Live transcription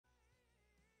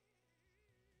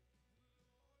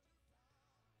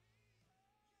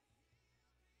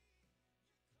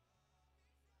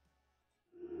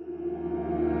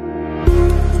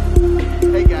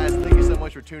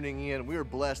for tuning in. We are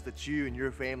blessed that you and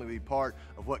your family be part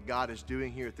of what God is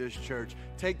doing here at this church.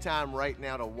 Take time right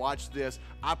now to watch this.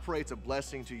 I pray it's a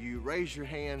blessing to you. Raise your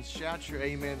hands, shout your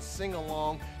amen, sing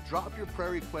along, drop your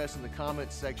prayer requests in the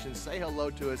comments section, say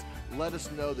hello to us, let us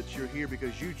know that you're here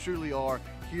because you truly are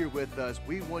here with us.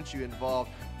 We want you involved,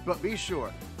 but be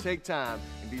sure, take time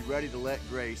and be ready to let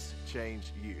grace change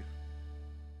you.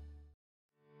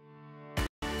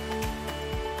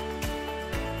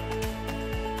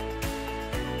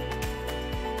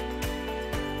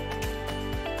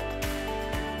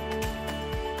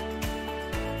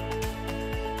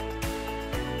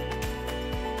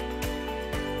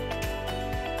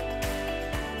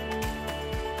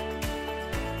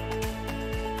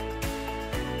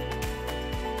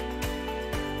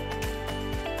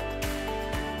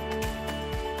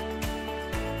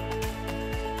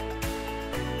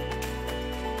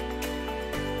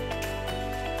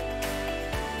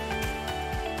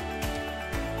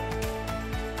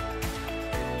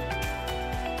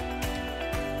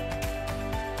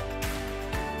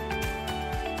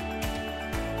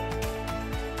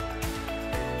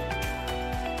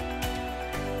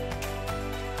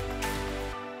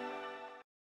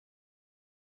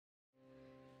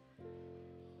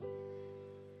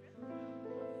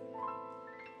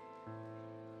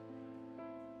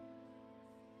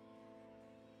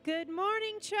 Good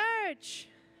morning, church.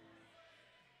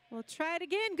 We'll try it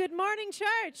again. Good morning,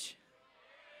 church.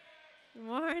 Good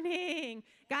morning.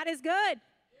 God is good.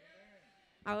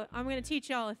 I'm going to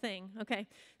teach y'all a thing. Okay.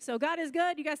 So God is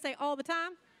good. You guys say all the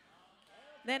time.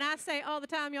 Then I say all the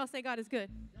time. Y'all say God is good.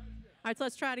 All right, so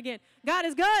let's try it again. God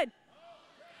is good.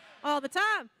 All the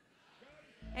time.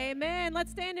 Amen.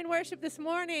 Let's stand and worship this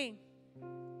morning.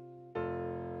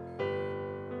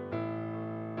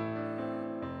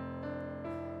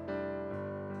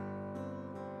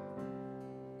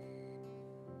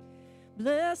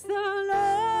 Bless the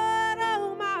Lord,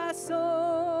 oh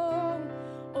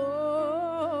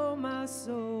my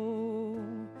soul,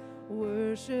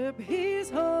 worship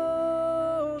his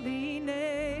holy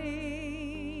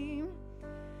name.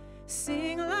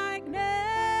 Sing like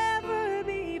never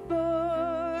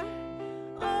before,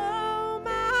 oh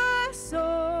my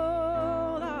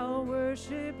soul, I'll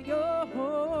worship your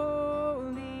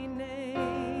holy name.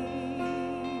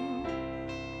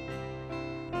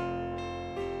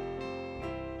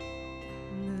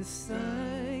 The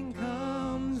sun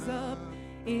comes up,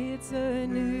 it's a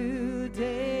new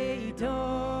day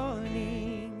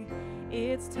dawning.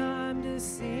 It's time to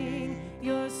sing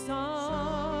your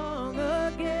song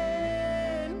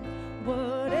again.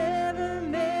 Whatever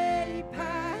may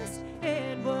pass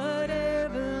and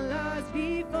whatever lies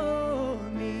before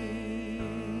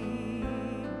me,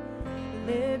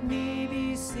 let me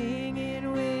be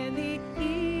singing when the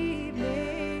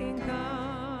evening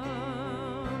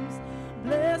comes.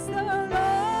 Bless the Lord,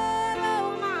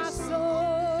 oh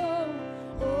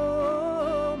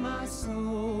my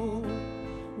soul,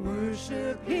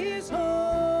 worship his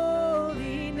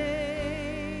holy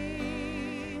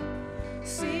name.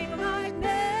 Sing like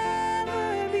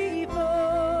never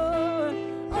before,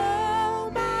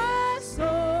 oh my soul,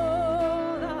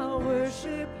 I'll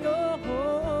worship your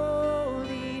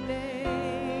holy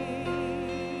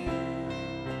name.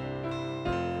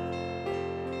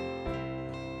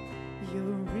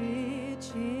 You're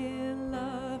rich in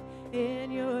love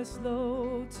and you're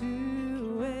slow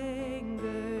to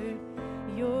anger.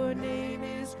 Your name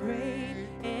is great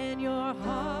and your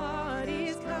heart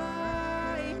is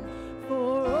kind.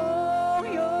 For all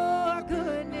your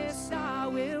goodness I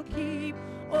will keep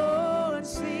on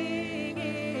singing.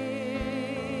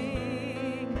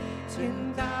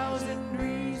 10,000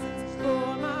 reasons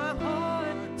for my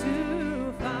heart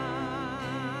to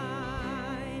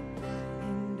find.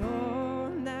 And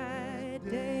on that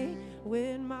day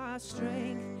when my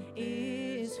strength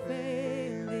is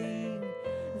failing,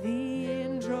 the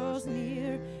end draws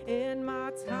near and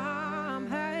my time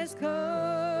has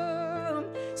come.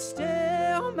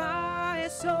 Still my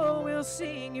soul will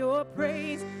sing your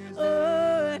praise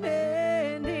unending.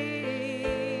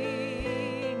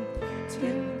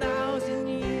 10,000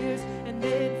 years and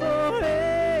then forevermore.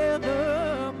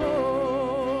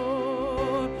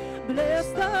 Bless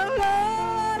the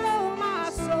Lord, oh my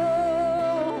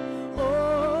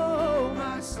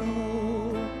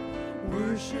soul,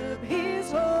 worship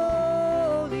his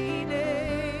holy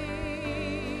name.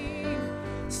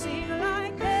 Sing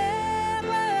like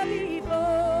never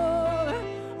before,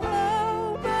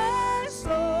 oh my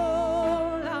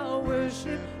soul, I'll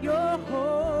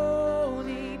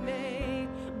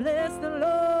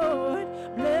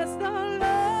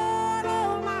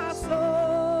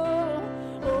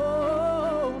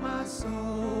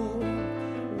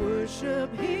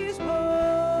worship his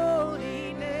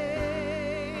holy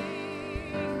name.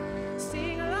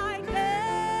 Sing like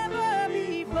never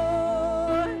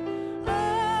before.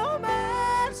 Oh,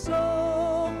 my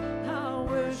soul, I'll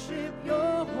worship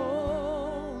your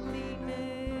holy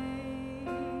name.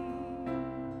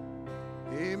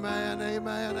 Amen,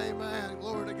 amen, amen.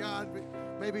 Glory to God.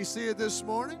 May be seated this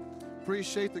morning.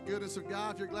 Appreciate the goodness of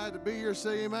God. If you're glad to be here,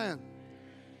 say amen.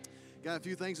 Got a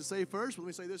few things to say first, but let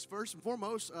me say this first and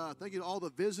foremost. Thank you to all the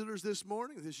visitors this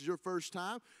morning. If this is your first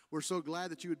time, we're so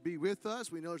glad that you would be with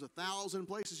us. We know there's 1,000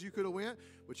 places you could have went,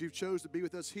 but you've chose to be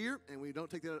with us here, and we don't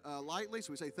take that lightly.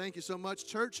 So we say thank you so much,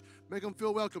 church. Make them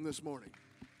feel welcome this morning.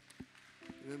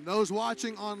 And those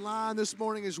watching online this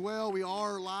morning as well, we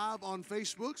are live on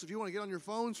Facebook. So if you want to get on your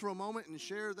phones for a moment and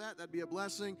share that, that'd be a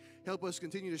blessing. Help us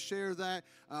continue to share that.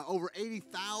 Over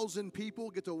 80,000 people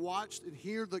get to watch and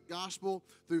hear the gospel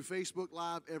through Facebook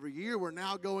Live every year. We're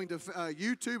now going to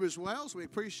YouTube as well, so we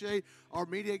appreciate our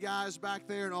media guys back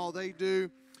there and all they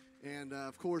do. And,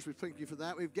 of course, we thank you for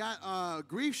that. We've got a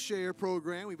grief share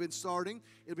program we've been starting.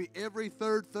 It'll be every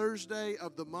third Thursday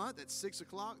of the month at 6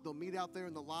 o'clock. They'll meet out there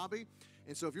in the lobby.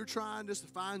 And so if you're trying just to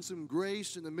find some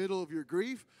grace in the middle of your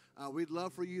grief, we'd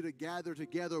love for you to gather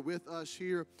together with us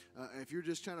here. If you're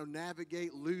just trying to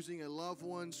navigate losing a loved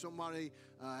one, somebody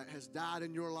has died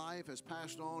in your life, has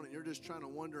passed on, and you're just trying to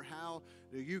wonder how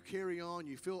do you carry on,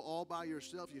 you feel all by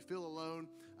yourself, you feel alone,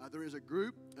 there is a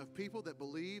group of people that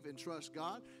believe and trust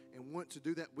God and want to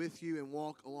do that with you and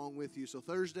walk along with you. So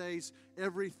Thursdays,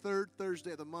 every third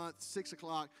Thursday of the month, 6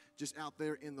 o'clock, just out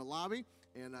there in the lobby.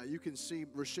 And you can see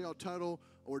Rochelle Tuttle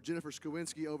or Jennifer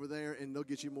Skowinski over there, and they'll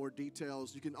get you more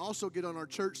details. You can also get on our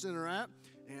Church Center app,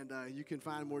 and you can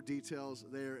find more details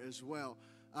there as well.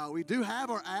 We do have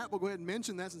our app. We'll go ahead and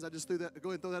mention that since I just threw that. Go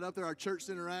ahead and throw that up there, our Church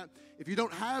Center app. If you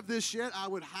don't have this yet, I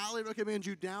would highly recommend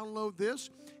you download this.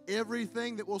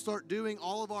 Everything that we'll start doing,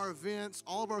 all of our events,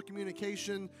 all of our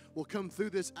communication will come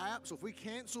through this app. So if we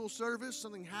cancel service,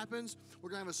 something happens, we're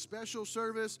going to have a special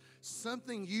service,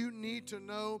 something you need to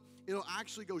know, it'll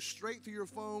actually go straight through your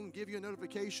phone, give you a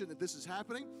notification that this is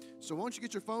happening. So why don't you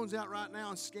get your phones out right now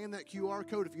and scan that QR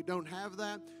code if you don't have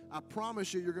that. I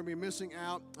promise you're going to be missing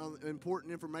out on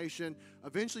important information.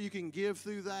 Eventually, you can give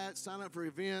through that, sign up for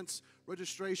events,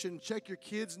 registration, check your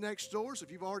kids next door. So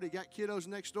if you've already got kiddos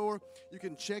next door, you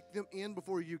can check them in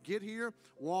before you get here,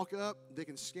 walk up, they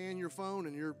can scan your phone,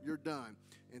 and you're done.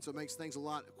 And so it makes things a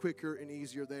lot quicker and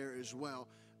easier there as well.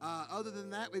 Other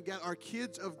than that, we've got our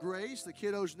Kids of Grace. The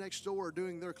kiddos next door are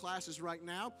doing their classes right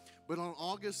now. But on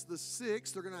August the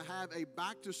 6th, they're going to have a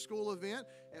back-to-school event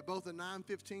at both the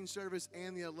 9:15 service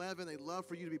and the 11. They'd love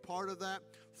for you to be part of that.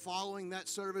 Following that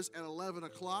service at 11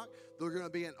 o'clock, they're going to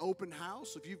be an open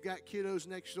house. If you've got kiddos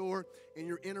next door and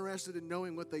you're interested in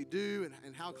knowing what they do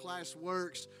and how class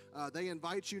works, they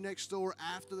invite you next door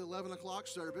after the 11 o'clock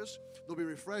service. There'll be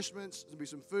refreshments. There'll be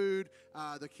some food.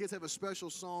 The kids have a special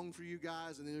song for you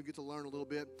guys, and then you'll get to learn a little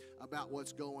bit about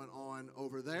what's going on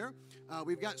over there.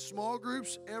 We've got small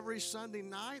groups every Sunday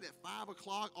night at 5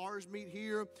 o'clock. Ours meet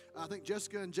here. I think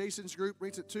Jessica and Jason's group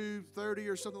meets at 2:30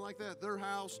 or something like that at their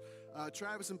house.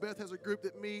 Travis and Beth has a group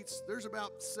that meets. There's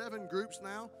about 7 groups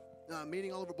now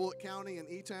meeting all over Bullitt County and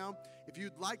E-Town. If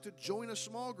you'd like to join a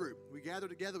small group, we gather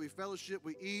together, we fellowship,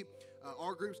 we eat.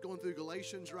 Our group's going through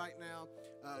Galatians right now.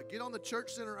 Get on the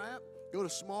Church Center app. Go to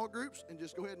small groups and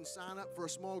just go ahead and sign up for a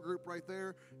small group right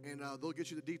there, and they'll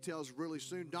get you the details really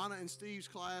soon. Donna and Steve's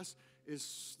class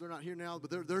they're not here now,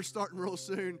 but they're starting real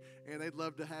soon, and they'd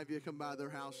love to have you come by their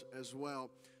house as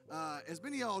well. As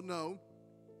many of y'all know,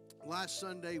 last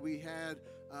Sunday we had,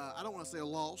 I don't want to say a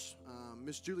loss,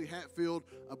 Miss Julie Hatfield,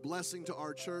 a blessing to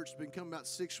our church. It's been coming about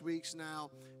 6 weeks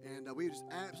now, and we just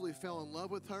absolutely fell in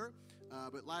love with her.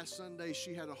 But last Sunday,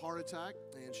 she had a heart attack,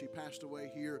 and she passed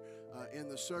away here in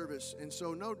the service. And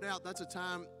so no doubt that's a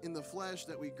time in the flesh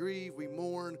that we grieve, we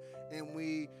mourn,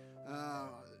 and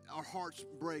our hearts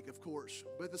break, of course.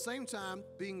 But at the same time,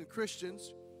 being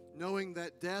Christians, knowing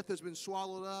that death has been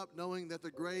swallowed up, knowing that the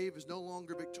grave is no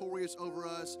longer victorious over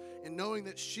us, and knowing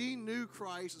that she knew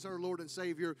Christ as her Lord and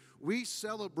Savior, we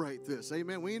celebrate this.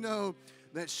 Amen. We know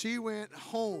that she went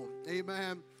home.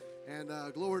 Amen. And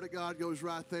glory to God goes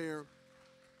right there.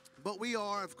 But we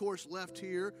are, of course, left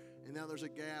here, and now there's a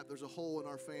gap, there's a hole in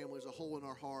our families, a hole in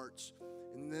our hearts,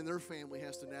 and then their family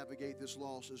has to navigate this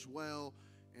loss as well.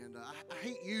 And I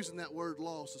hate using that word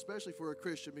loss, especially for a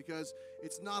Christian, because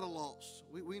it's not a loss.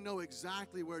 We know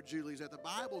exactly where Julie's at. The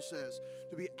Bible says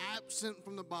to be absent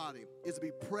from the body is to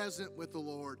be present with the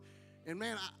Lord. And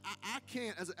man, I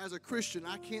can't, as a Christian,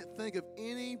 I can't think of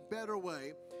any better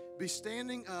way be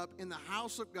standing up in the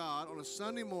house of God on a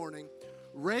Sunday morning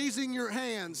raising your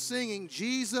hands, singing,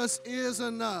 Jesus is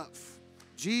enough.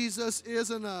 Jesus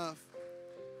is enough.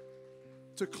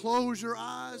 To close your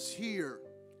eyes here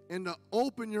and to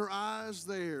open your eyes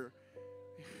there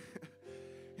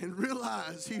and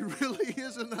realize He really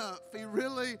is enough. He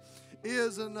really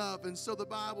is enough. And so the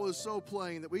Bible is so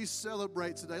plain that we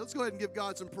celebrate today. Let's go ahead and give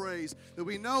God some praise that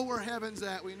we know where heaven's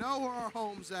at. We know where our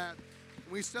home's at.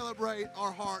 And we celebrate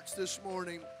our hearts this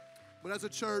morning. But as a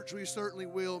church, we certainly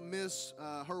will miss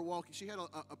her walking. She had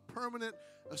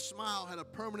a smile had a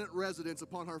permanent residence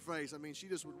upon her face. I mean, she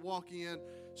just would walk in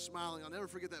smiling. I'll never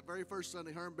forget that very first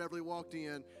Sunday, her and Beverly walked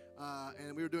in,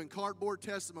 and we were doing cardboard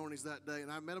testimonies that day.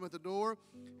 And I met them at the door,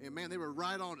 and man, they were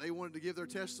right on. They wanted to give their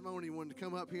testimony, wanted to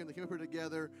come up here, and they came up here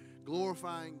together,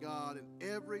 glorifying God. And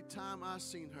every time I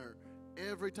seen her,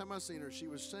 she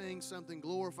was saying something,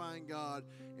 glorifying God,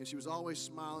 and she was always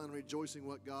smiling and rejoicing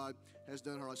what God has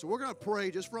done in her life. So we're going to pray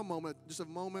just for a moment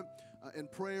in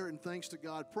prayer and thanks to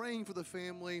God, praying for the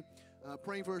family,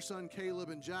 praying for her son Caleb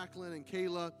and Jacqueline and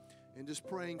Kayla, and just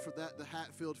praying for the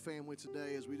Hatfield family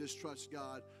today as we just trust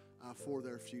God for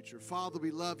their future. Father,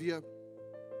 we love you.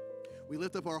 We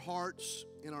lift up our hearts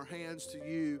and our hands to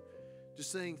you,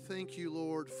 just saying thank you,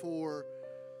 Lord, for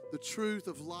the truth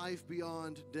of life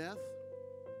beyond death.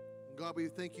 God, we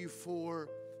thank you for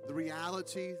the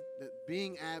reality that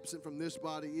being absent from this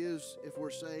body is, if we're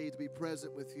saved, to be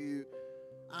present with you.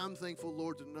 I'm thankful,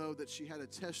 Lord, to know that she had a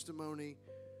testimony,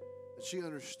 that she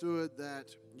understood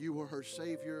that you were her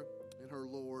Savior and her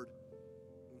Lord.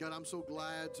 And God, I'm so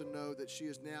glad to know that she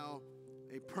is now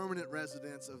a permanent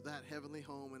residence of that heavenly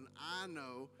home, and I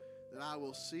know that I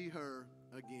will see her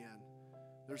again.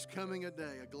 There's coming a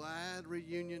day, a glad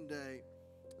reunion day.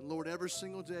 And Lord, every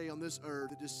single day on this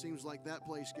earth, it just seems like that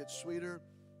place gets sweeter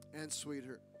and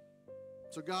sweeter.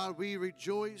 So God, we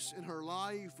rejoice in her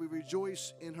life. We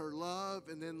rejoice in her love.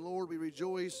 And then, Lord, we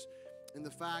rejoice in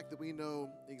the fact that we know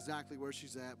exactly where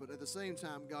she's at. But at the same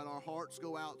time, God, our hearts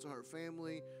go out to her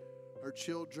family, her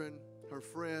children, her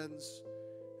friends.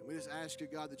 And we just ask you,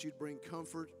 God, that you'd bring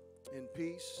comfort and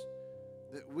peace.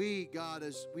 That we, God,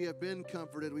 as we have been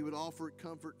comforted, we would offer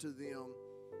comfort to them.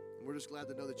 And we're just glad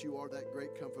to know that you are that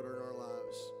great comforter in our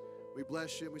lives. We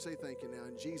bless you and we say thank you now.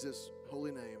 In Jesus'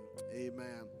 holy name,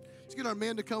 amen. Let's get our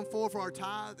men to come forward for our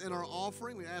tithe and our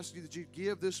offering. We ask you that you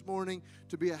give this morning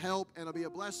to be a help and to be a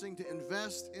blessing to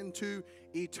invest into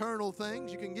eternal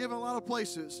things. You can give in a lot of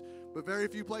places, but very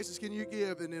few places can you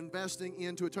give in investing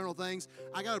into eternal things.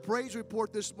 I got a praise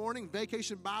report this morning.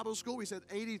 Vacation Bible School, we said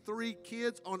 83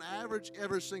 kids on average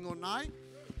every single night.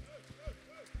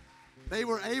 They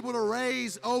were able to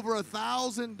raise over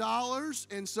 $1,000,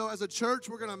 and so as a church,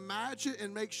 we're going to match it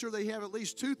and make sure they have at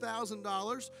least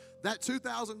 $2,000. That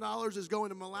 $2,000 is going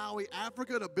to Malawi,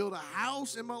 Africa, to build a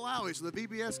house in Malawi. So the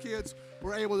VBS kids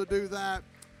were able to do that,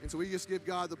 and so we just give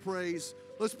God the praise.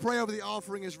 Let's pray over the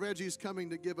offering as Reggie's coming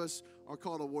to give us our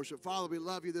call to worship. Father, we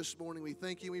love you this morning. We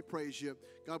thank you and we praise you.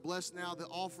 God, bless now the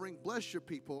offering. Bless your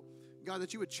people. God,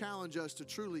 that you would challenge us to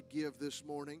truly give this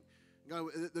morning.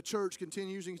 God, the church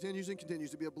continues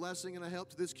to be a blessing and a help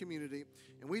to this community.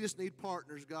 And we just need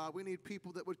partners, God. We need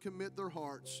people that would commit their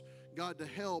hearts, God, to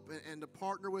help and to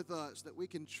partner with us, that we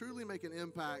can truly make an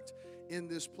impact in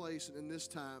this place and in this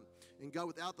time. And God,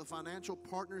 without the financial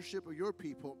partnership of your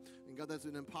people, and God, that's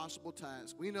an impossible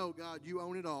task. We know, God, you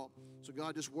own it all. So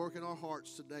God, just work in our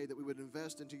hearts today that we would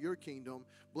invest into your kingdom.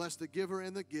 Bless the giver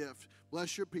and the gift.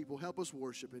 Bless your people. Help us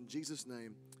worship. In Jesus'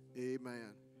 name,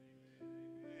 amen.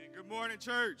 Good morning,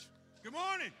 church. Good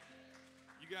morning.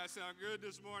 You guys sound good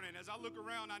this morning. As I look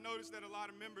around, I notice that a lot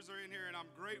of members are in here, and I'm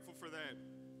grateful for that.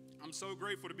 I'm so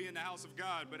grateful to be in the house of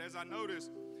God. But as I notice,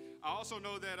 I also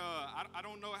know that I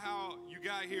don't know how you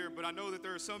got here, but I know that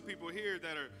there are some people here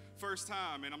that are first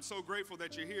time, and I'm so grateful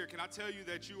that you're here. Can I tell you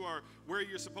that you are where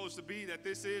you're supposed to be, that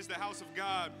this is the house of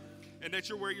God, and that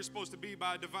you're where you're supposed to be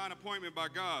by divine appointment by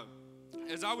God?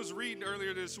 As I was reading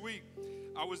earlier this week,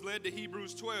 I was led to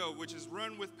Hebrews 12, which is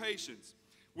run with patience.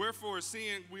 Wherefore,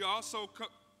 seeing we also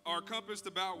are compassed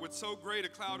about with so great a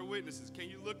cloud of witnesses. Can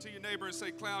you look to your neighbor and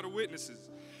say, cloud of witnesses?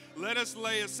 Let us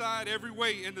lay aside every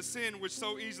weight and the sin which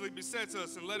so easily besets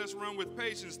us, and let us run with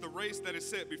patience the race that is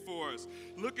set before us.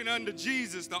 Looking unto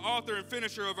Jesus, the author and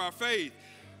finisher of our faith,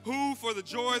 who for the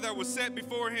joy that was set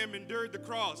before him endured the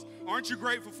cross. Aren't you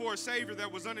grateful for a Savior that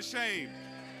was unashamed,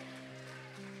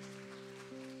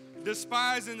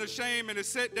 despising the shame, and is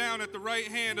set down at the right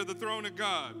hand of the throne of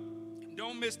God?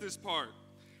 Don't miss this part.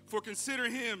 For consider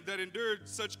him that endured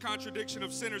such contradiction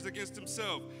of sinners against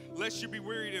himself, lest you be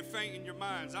wearied and faint in your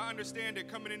minds. I understand that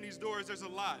coming in these doors, there's a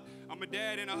lot. I'm a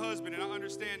dad and a husband, and I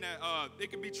understand that it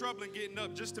can be troubling getting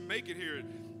up just to make it here.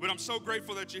 But I'm so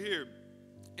grateful that you're here.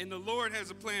 And the Lord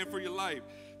has a plan for your life.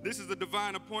 This is a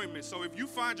divine appointment. So if you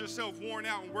find yourself worn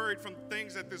out and worried from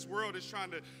things that this world is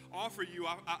trying to offer you,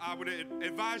 I would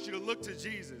advise you to look to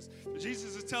Jesus.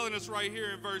 Jesus is telling us right here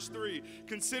in verse 3,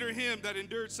 consider him that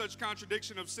endured such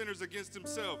contradiction of sinners against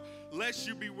himself, lest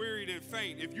you be wearied and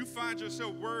faint. If you find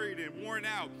yourself worried and worn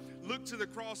out, look to the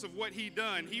cross of what he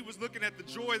done. He was looking at the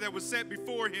joy that was set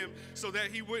before him so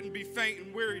that he wouldn't be faint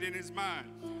and wearied in his mind.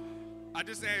 I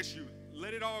just ask you,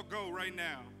 let it all go right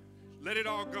now. Let it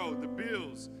all go. The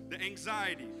bills, the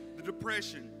anxiety, the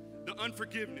depression, the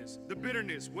unforgiveness, the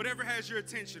bitterness, whatever has your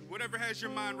attention, whatever has your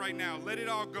mind right now, let it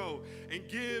all go and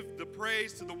give the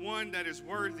praise to the one that is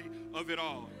worthy of it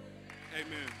all.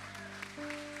 Amen.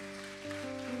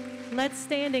 Let's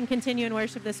stand and continue in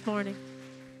worship this morning.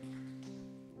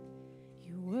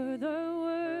 You were the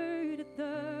Word at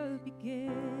the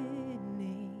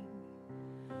beginning,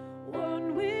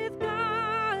 one with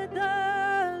God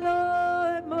the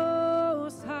Lord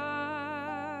Most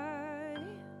High.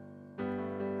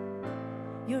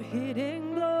 Your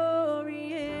hidden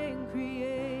glory in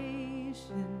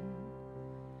creation,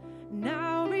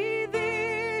 now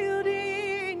revealed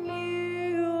in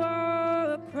you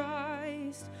are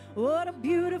Christ. What a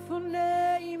beautiful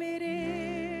name it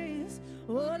is.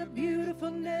 What a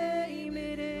beautiful name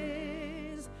it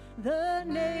is. The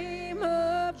name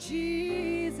of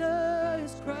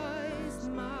Jesus Christ,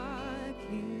 my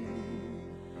King.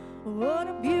 What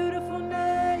a beautiful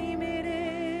name it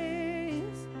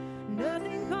is.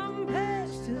 Nothing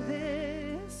compares to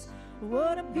this.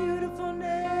 What a beautiful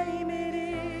name it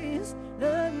is.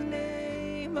 The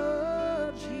name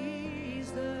of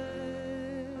Jesus.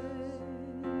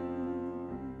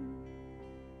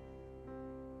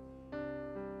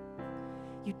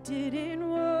 You didn't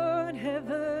want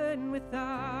heaven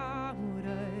without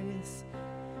us.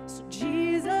 So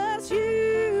Jesus,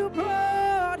 you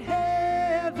brought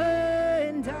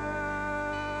heaven down.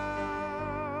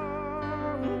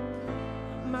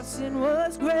 My sin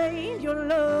was great, your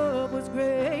love was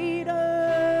greater.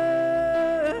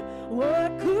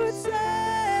 What could separate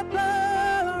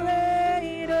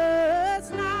us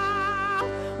now?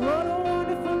 What a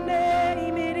wonderful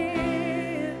name it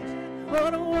is.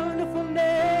 What a wonderful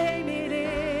name it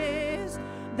is.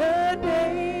 The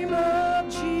name of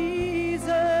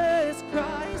Jesus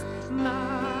Christ,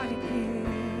 my King.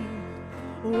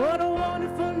 What a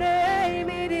wonderful name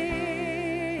it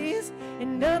is.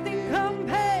 And nothing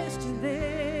compares to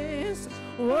this.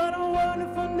 What a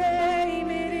wonderful name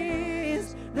it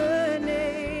is. The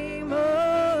name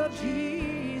of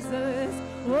Jesus.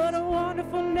 What a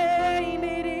wonderful name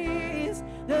it is.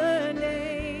 The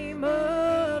name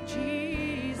of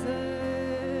Jesus.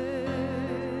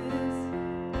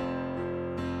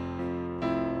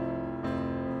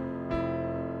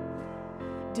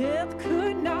 Death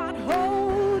could not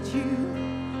hold you.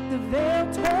 The veil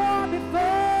tore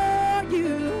before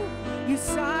you. You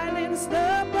silenced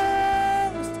the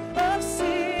boast of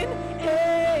sin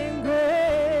and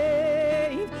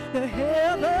grave. The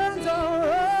heavens are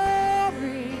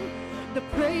roaring the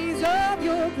praise of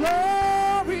your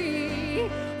glory.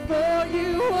 For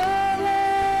you were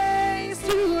raised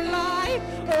to life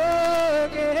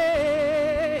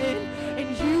again.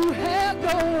 And you have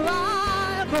no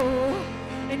rival.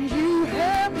 And you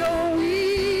have no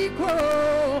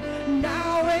equal.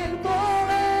 Now and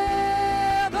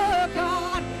forever,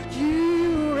 God,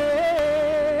 you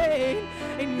reign.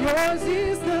 And yours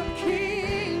is the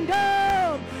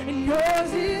kingdom. And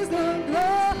yours is the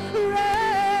glory.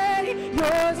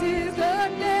 Yours is the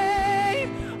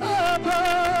name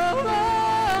above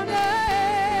all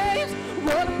names.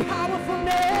 What a powerful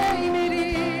name it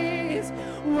is.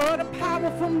 What a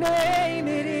powerful name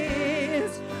it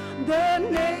is. The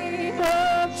name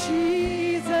of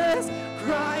Jesus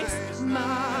Christ,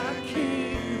 my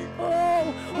King.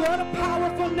 Oh, what a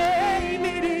powerful name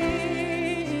it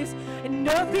is. And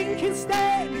nothing can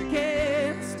stand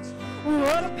against.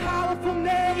 What a powerful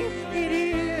name it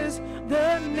is.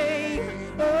 The name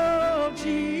of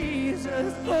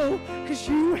Jesus. Oh, 'cause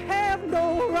you have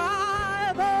no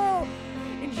rival.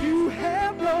 And you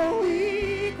have no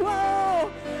equal.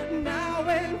 Now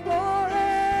and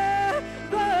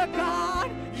forever, God,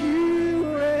 you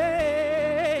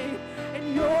reign.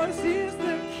 And yours is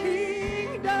the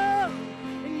kingdom.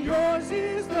 And yours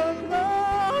is the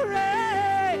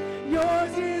glory.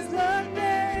 Yours is the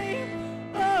name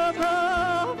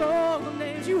above all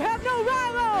names. You have no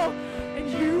rival. And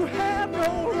you have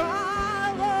no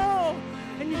rival.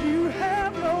 And you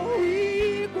have no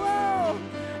equal.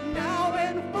 Now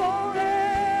and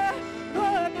forever,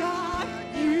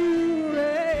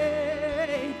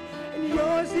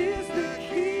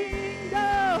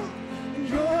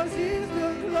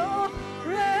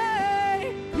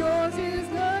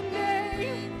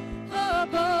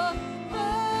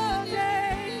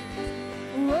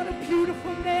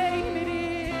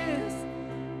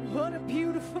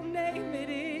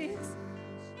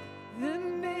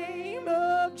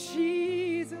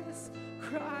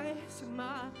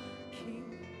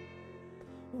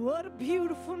 What a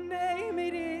beautiful name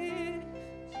it is.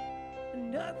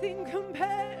 Nothing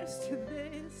compares to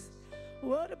this.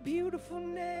 What a beautiful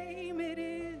name it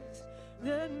is.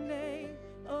 The name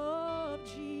of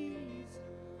Jesus.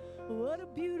 What a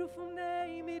beautiful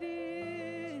name it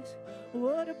is.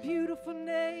 What a beautiful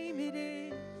name it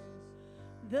is.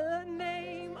 The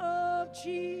name of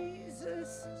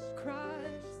Jesus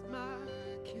Christ, my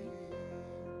King.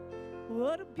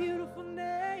 What a beautiful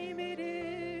name it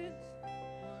is.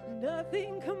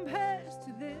 Nothing compares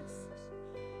to this.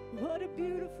 What a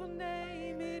beautiful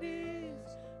name it is.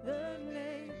 The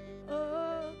name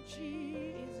of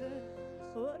Jesus.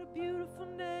 What a beautiful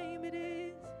name it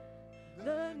is.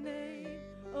 The name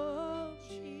of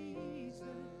Jesus.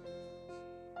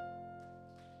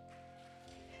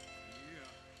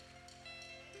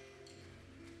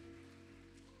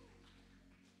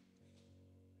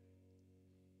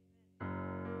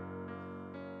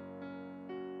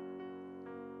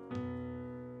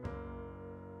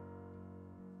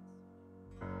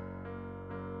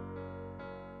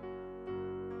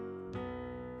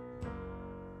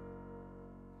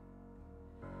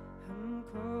 I'm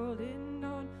calling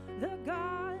on the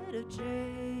God of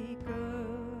Jacob,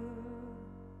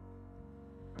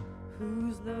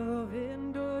 whose love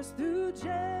endures through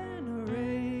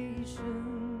generations.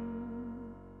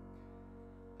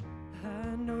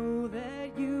 I know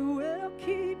that you will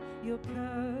keep your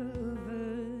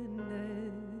covenant.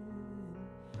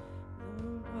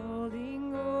 I'm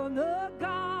calling on the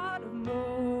God of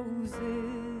Moses,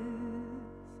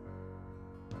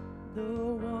 the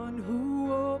one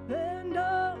who opened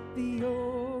up the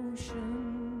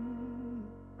ocean.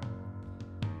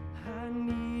 I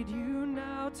need you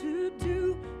now to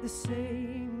do the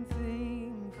same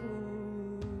thing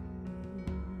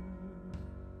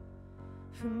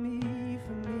for me,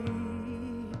 for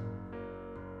me.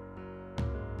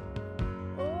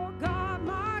 Oh God,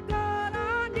 my God,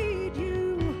 I need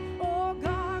you. Oh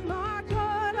God, my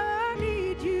God, I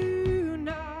need you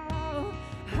now.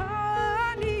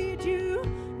 I need you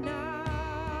now.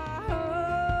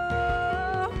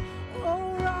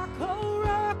 Oh rock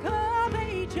of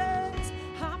ages,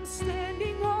 I'm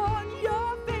standing on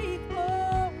your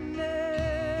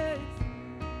faithfulness,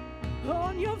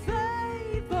 on your faithfulness.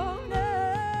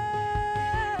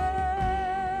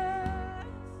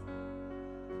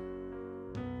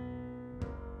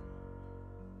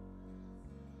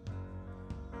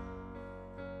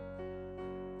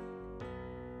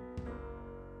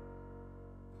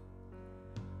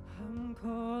 I'm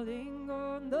calling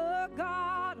on the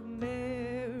God of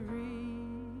Mary,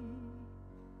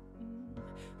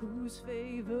 whose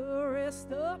favor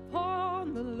rests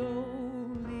upon the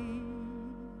lowly.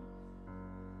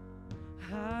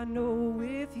 I know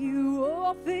with you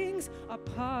all things are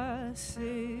possible.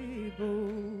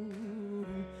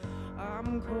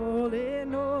 I'm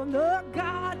calling on the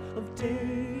God of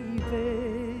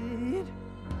David,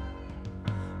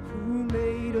 who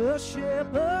made a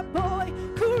shepherd boy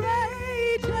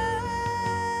courageous.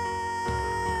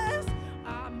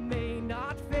 I may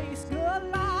not face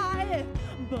Goliath,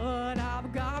 but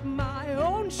I've got my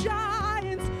own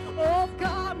giants. Oh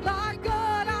God, my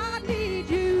God, I need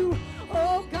you.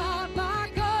 Oh God, my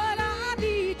God, I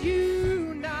need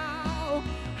you now.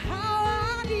 How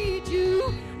I need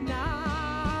you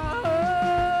now.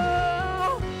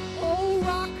 Oh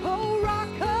rock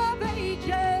of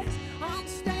ages, I'm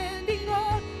standing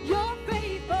on your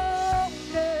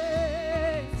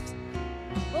faithfulness,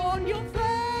 on your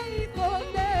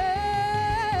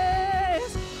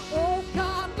faithfulness. Oh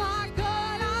God, my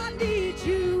God, I need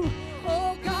you.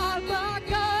 Oh God, my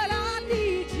God, I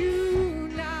need you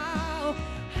now.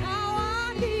 How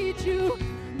I need you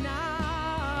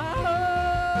now.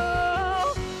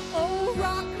 Oh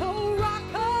rock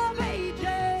of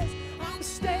ages, I'm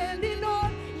standing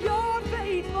on your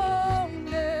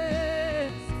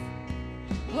faithfulness,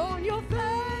 on your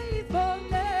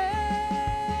faithfulness.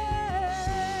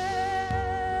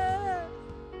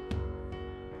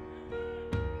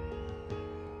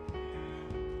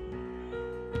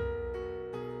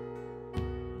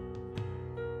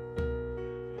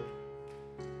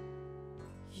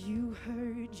 You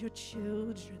heard your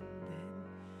children then,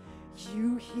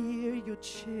 you hear your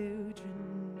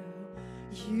children now.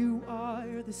 You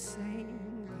are the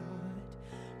same God.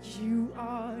 You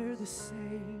are the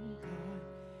same God.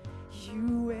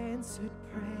 You answered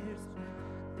prayers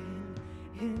back then,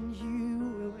 and you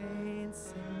will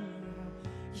answer now.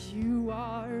 You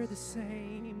are the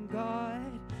same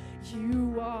God.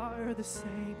 You are the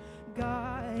same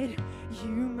God. You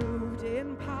moved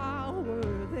in power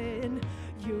then.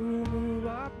 You move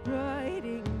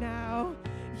uprising now.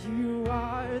 You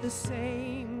are the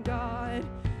same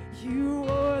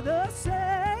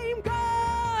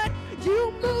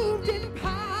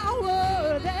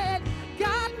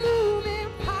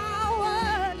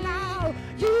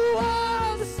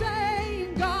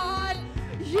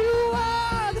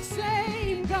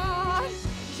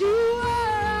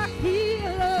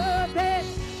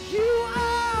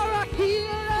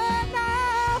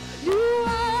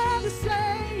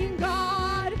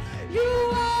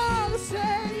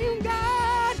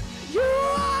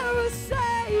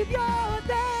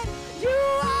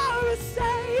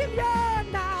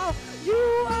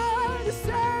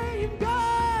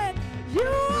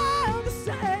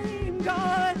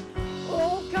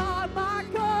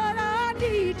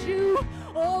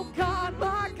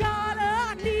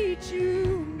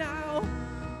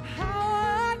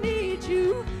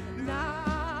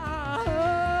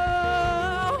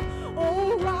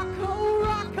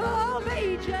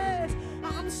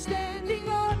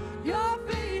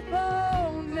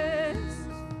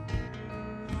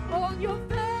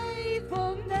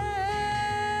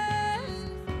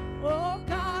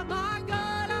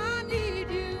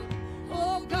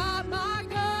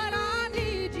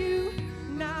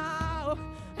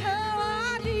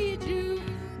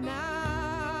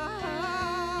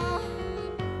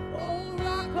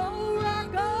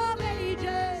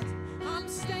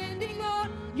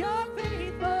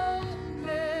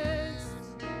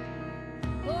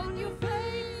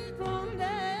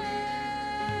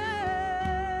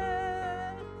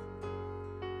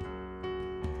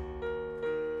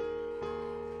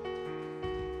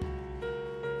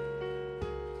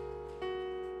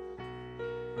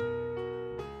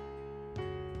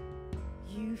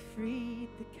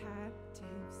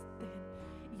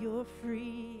you're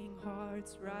freeing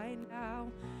hearts right now.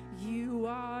 You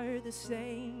are the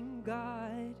same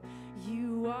God.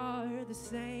 You are the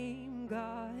same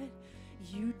God.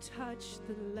 You touch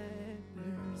the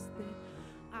lepers, that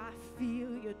I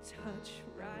feel your touch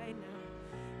right now.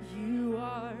 You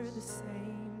are the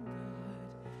same God.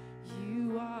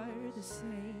 You are the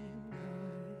same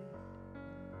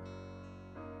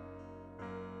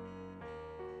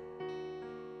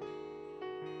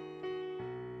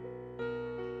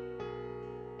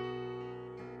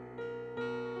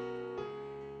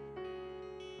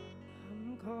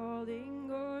calling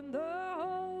on the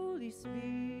Holy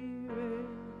Spirit.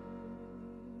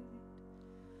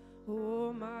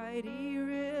 Almighty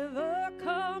river,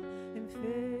 come and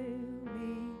fill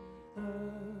me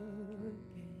again.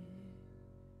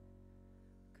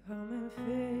 Come and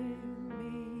fill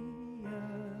me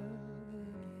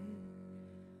again.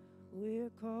 We're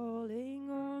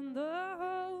calling on the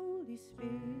Holy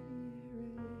Spirit.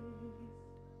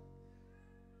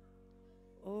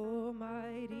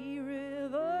 Almighty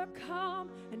river, come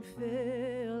and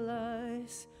fill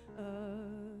us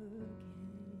again.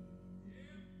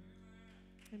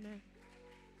 Amen.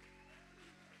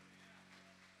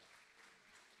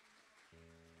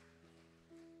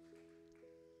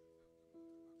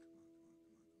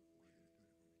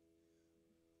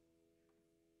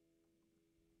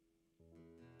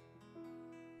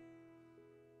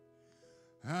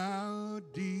 How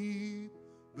deep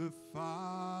the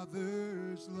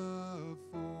Father's love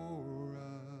for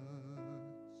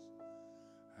us,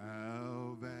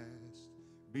 how vast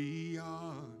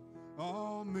beyond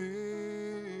all measure,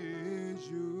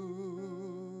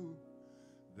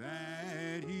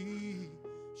 that He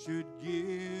should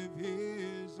give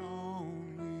His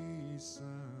only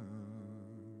Son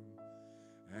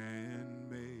and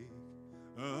make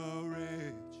a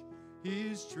wretch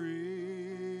His treasure.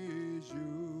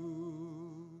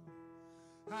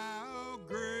 How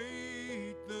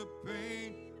great the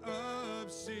pain of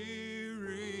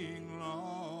searing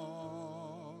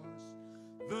loss!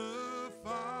 The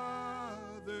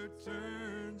Father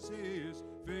turns His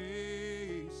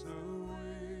face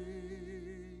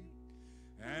away,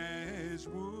 as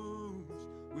wounds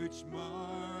which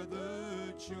mar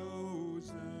the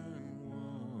chosen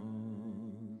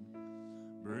one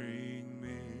bring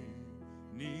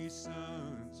many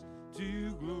sons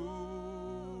to glory.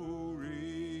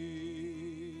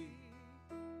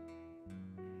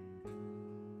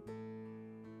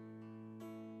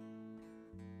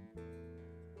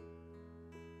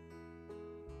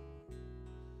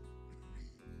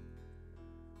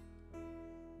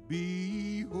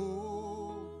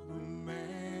 Behold the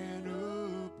man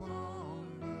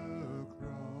upon the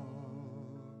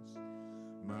cross,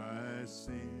 my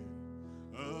sin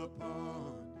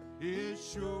upon His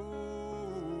shoulders,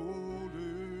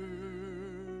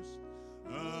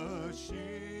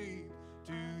 ashamed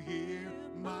to hear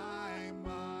my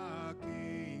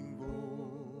mocking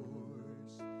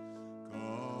voice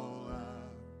call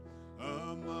out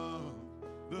among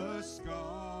the scoffers.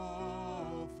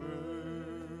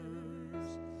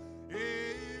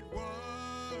 It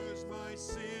was my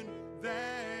sin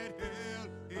that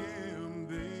held Him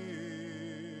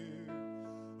there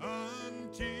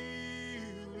until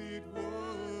it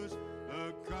was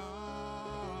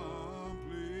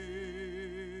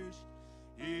accomplished.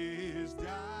 His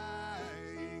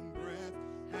dying breath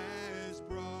has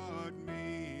brought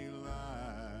me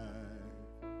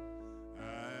life.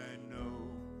 I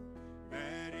know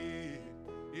that it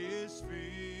is finished.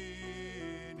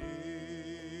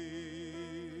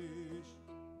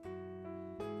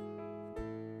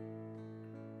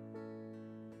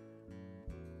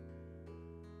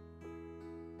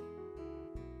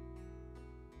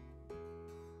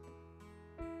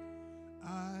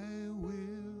 I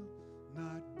will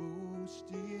not boast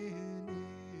in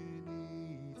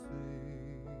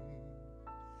anything,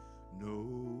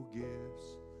 no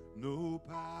gifts, no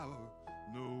power,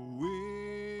 no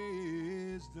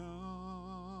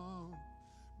wisdom,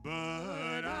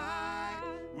 but I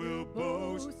will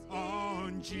boast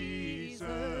on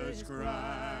Jesus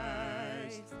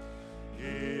Christ,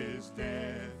 His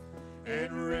death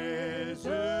and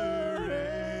resurrection.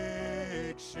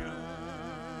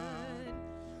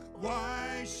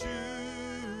 Why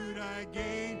should I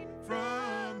gain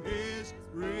from His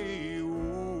reward?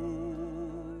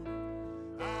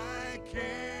 I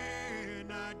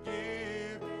cannot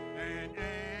give an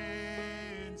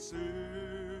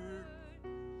answer,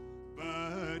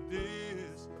 but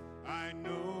this I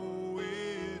know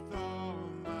with all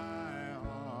my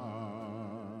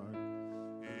heart: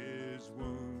 His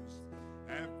wounds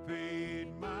have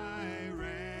paid my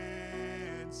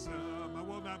ransom. I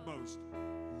will not boast.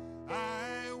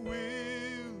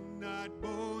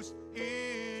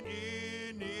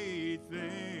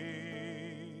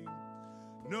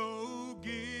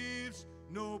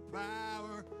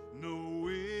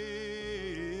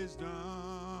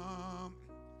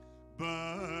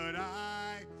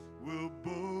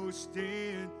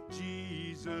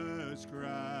 Jesus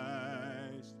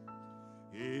Christ,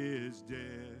 his death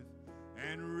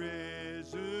and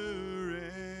resurrection.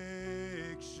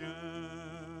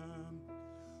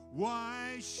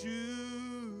 Why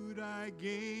should I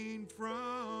gain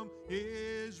from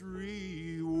his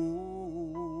reward?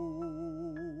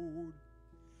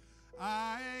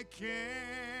 I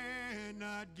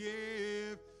cannot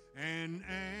give an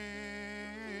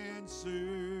answer,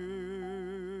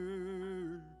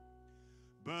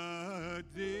 but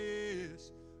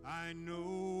this I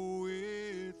know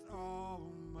with all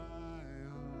my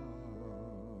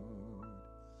heart,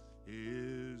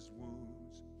 his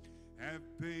wounds have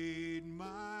paid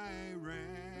my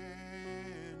ransom.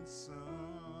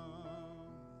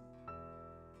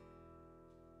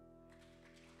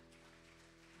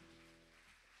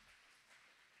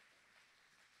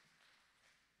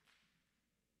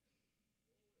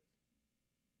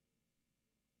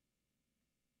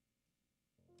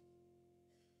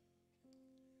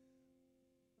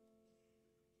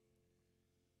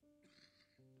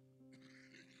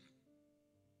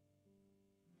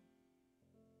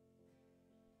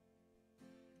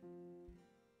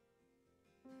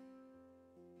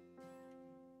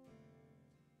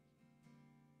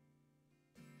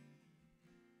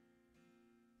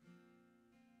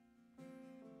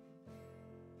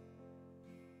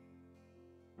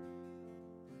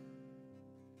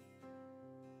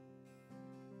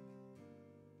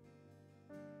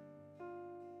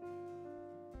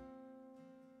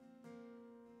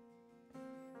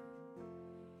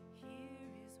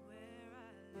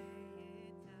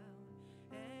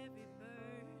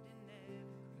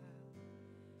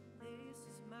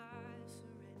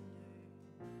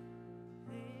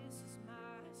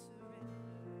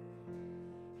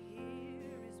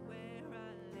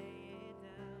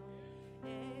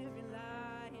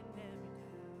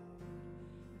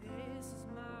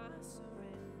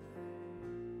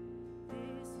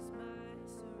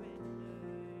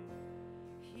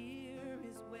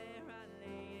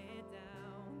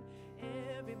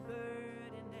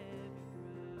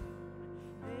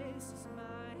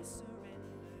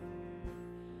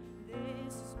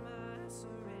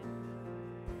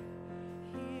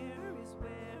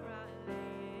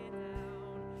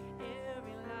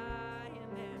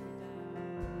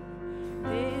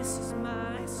 This is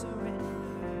my surrender.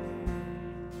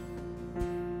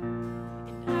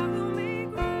 And I will make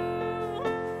room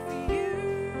for you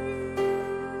to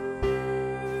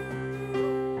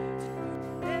do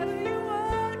whatever you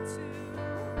want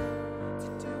to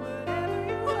do whatever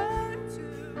you want to.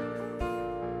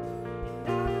 And I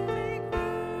will make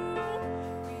room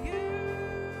for you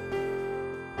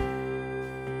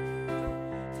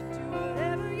to do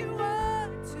whatever you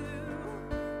want to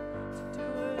do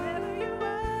whatever you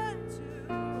want to.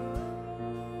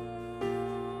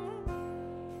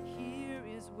 Here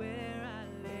is where I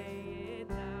lay it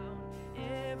down,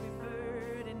 every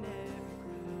burden, every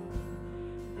crown.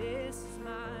 This is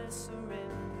my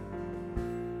surrender.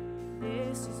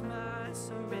 This is my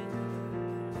surrender.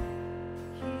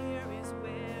 Here is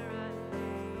where I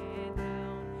lay it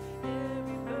down,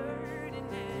 every burden,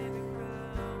 every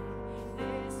crown.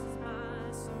 This is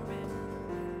my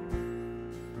surrender.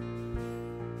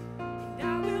 And I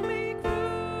will make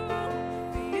room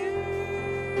for you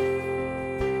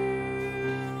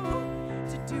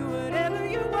to do whatever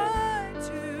you want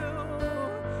to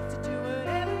do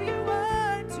whatever you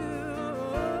want to.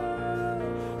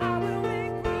 I will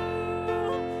make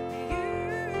room for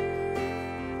you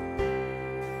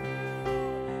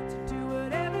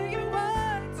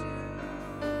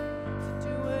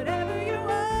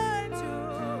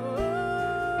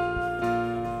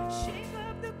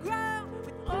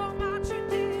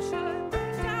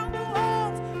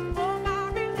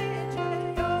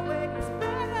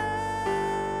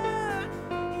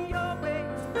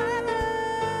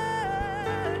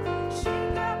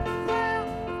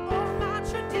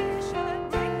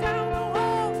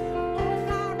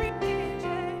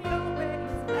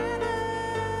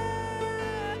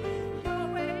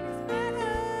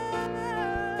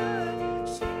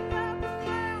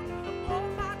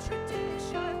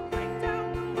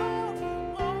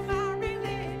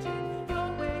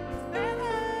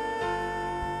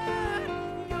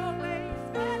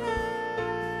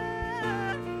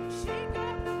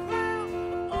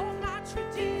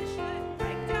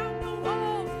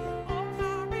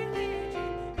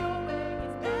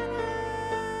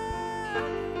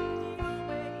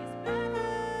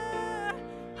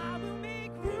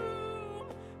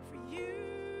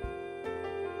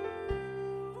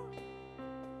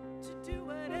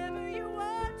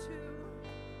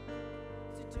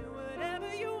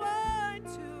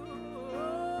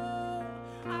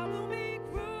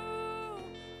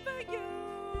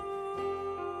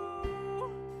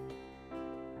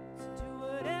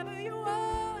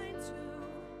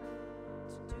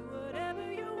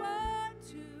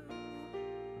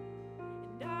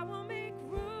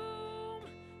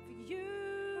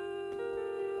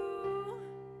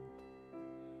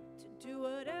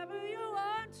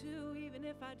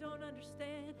I don't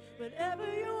understand. Whatever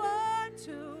you want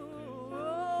to,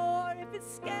 or if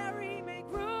it's scary, make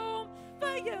room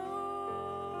for you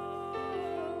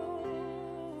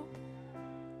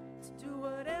to do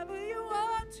whatever you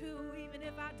want to, even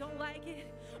if I don't like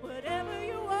it. Whatever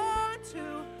you want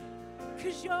to,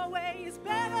 'cause your way is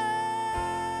better.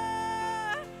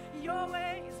 Your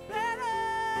way is better.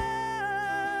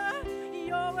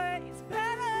 Your way is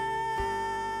better.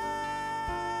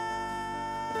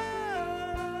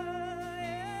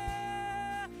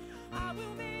 Yeah. I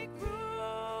will make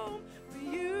room for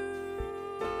you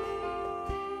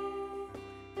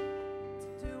to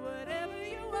do whatever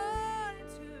you want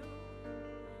to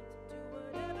do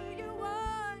whatever you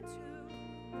want to.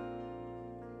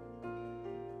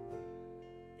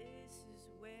 This is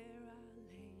where I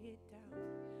lay it down,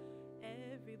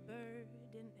 every burden,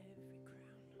 every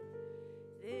crown.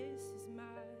 This is my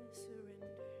surrender.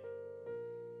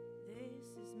 This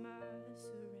is my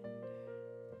surrender.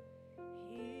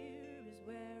 Here is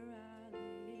where I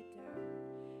lay it down,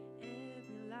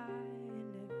 every lie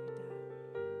and every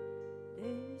doubt.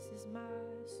 This is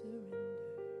my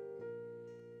surrender.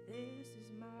 This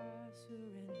is my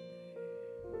surrender.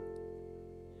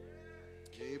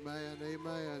 Amen,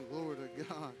 amen. Glory to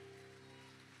God.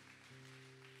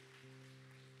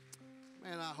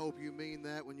 Man, I hope you mean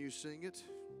that when you sing it.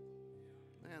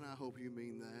 Man, I hope you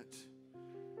mean that.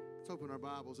 Let's open our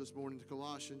Bibles this morning to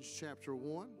Colossians chapter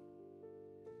 1.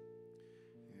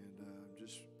 And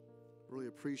just really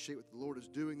appreciate what the Lord is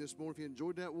doing this morning. If you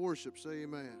enjoyed that worship, say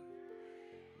amen.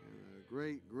 And,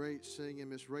 great singing.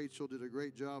 Miss Rachel did a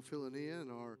great job filling in.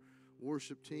 Our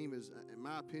worship team is, in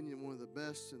my opinion, one of the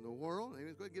best in the world. Amen.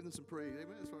 Let's go ahead and give them some praise.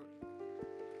 Amen. That's right.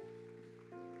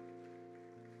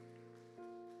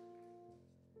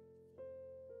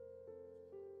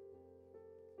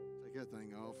 Take that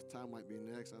thing off. Time might be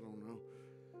next. I don't know.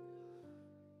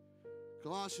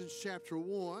 Colossians chapter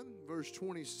 1, verse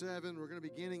 27. We're going to be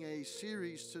beginning a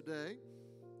series today.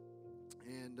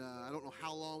 And I don't know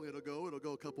how long it'll go. It'll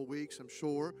go a couple weeks, I'm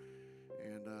sure.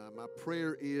 And my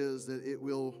prayer is that it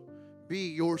will be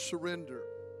your surrender.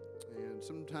 And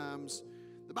sometimes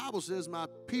the Bible says, my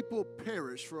people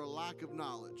perish for a lack of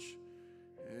knowledge.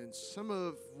 And some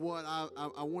of what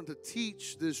I want to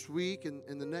teach this week and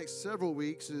in the next several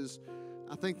weeks is,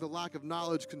 I think the lack of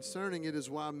knowledge concerning it is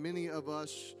why many of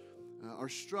us are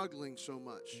struggling so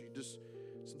much.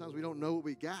 Sometimes we don't know what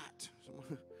we got.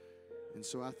 And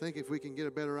so I think if we can get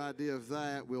a better idea of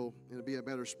that, it'll be a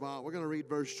better spot. We're going to read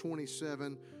verse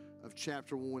 27 of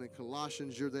chapter 1 in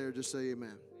Colossians. You're there, just say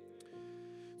amen.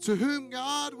 To whom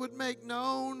God would make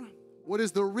known what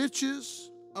is the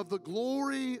riches of the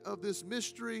glory of this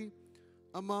mystery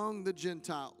among the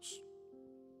Gentiles.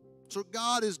 So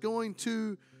God is going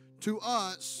to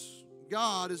us,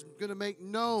 God is going to make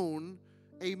known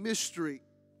a mystery.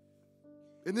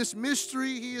 And this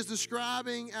mystery he is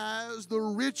describing as the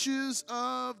riches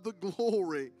of the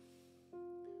glory.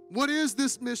 What is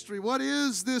this mystery? What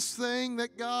is this thing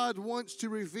that God wants to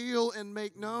reveal and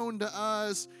make known to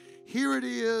us? Here it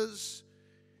is.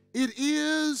 It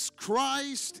is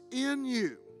Christ in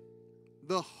you,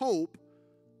 the hope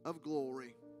of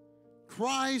glory.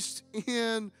 Christ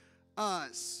in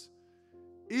us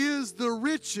is the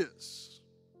riches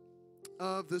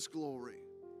of this glory.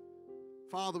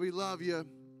 Father, we love you.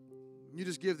 You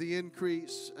just give the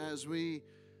increase as we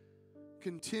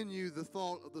continue the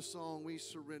thought of the song, we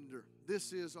surrender.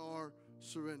 This is our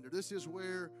surrender. This is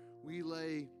where we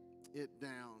lay it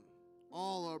down.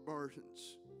 All our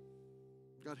burdens.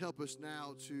 God, help us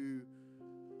now to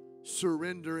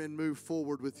surrender and move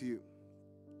forward with you.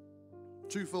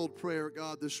 Twofold prayer,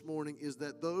 God, this morning is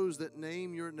that those that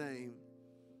name your name,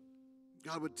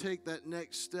 God, would take that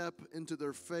next step into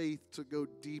their faith to go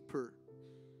deeper,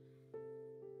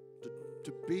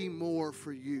 to be more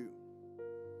for you,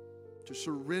 to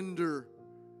surrender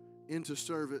into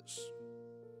service.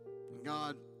 And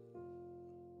God,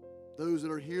 those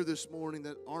that are here this morning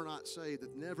that are not saved,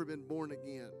 that have never been born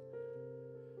again,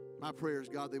 my prayer is,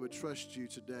 God, they would trust you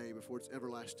today before it's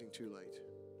everlasting too late.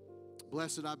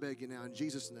 Blessed, I beg you now, in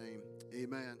Jesus' name,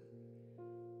 amen.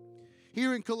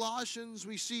 Here in Colossians,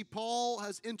 we see Paul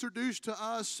has introduced to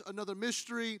us another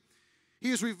mystery. He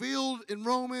has revealed in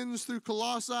Romans through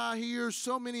Colossae here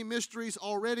so many mysteries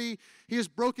already. He has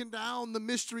broken down the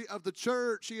mystery of the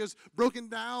church. He has broken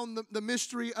down the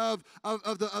mystery of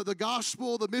the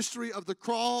gospel, the mystery of the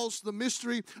cross, the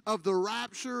mystery of the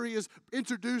rapture. He has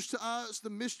introduced to us the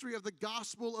mystery of the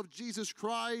gospel of Jesus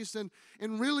Christ. And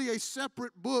really a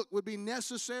separate book would be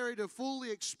necessary to fully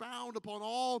expound upon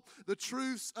all the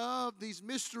truths of these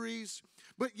mysteries.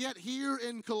 But yet here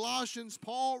in Colossians,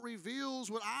 Paul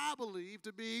reveals what I believe believe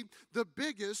to be the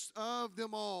biggest of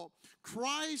them all.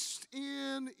 Christ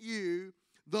in you,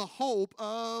 the hope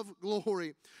of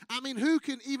glory. I mean, who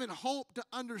can even hope to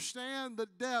understand the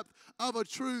depth of a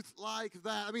truth like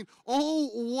that? I mean, oh,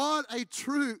 what a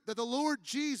truth that the Lord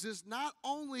Jesus not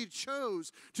only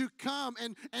chose to come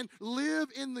and live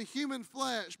in the human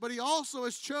flesh, but he also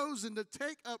has chosen to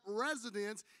take up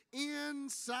residence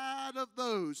inside of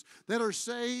those that are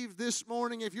saved this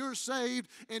morning. If you're saved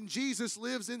and Jesus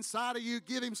lives inside of you,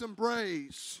 give him some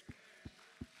praise.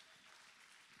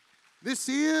 This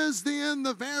is then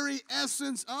the very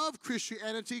essence of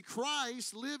Christianity,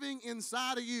 Christ living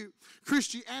inside of you.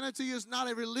 Christianity is not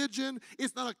a religion.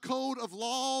 It's not a code of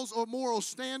laws or moral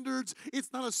standards.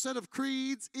 It's not a set of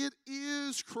creeds. It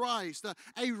is Christ,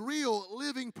 a real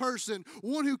living person,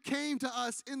 one who came to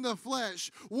us in the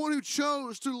flesh, one who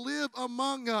chose to live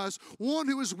among us, one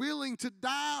who is willing to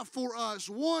die for us,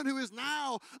 one who is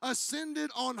now ascended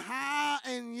on high,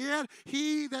 and yet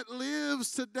he that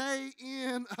lives today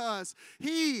in us.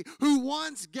 He who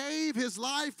once gave his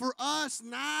life for us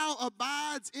now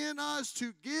abides in us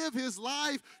to give his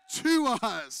life to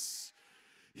us.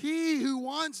 He who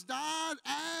once died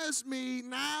as me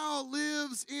now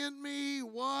lives in me.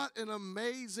 What an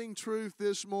amazing truth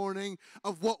this morning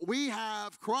of what we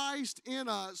have, Christ in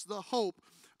us, the hope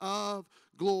of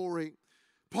glory.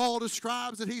 Paul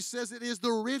describes it. He says it is the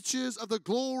riches of the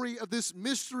glory of this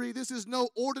mystery. This is no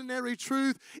ordinary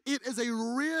truth. It is a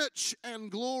rich and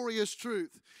glorious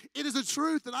truth. It is a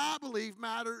truth that I believe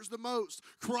matters the most.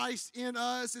 Christ in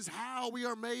us is how we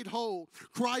are made whole.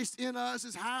 Christ in us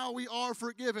is how we are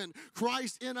forgiven.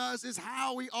 Christ in us is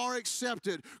how we are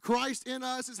accepted. Christ in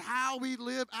us is how we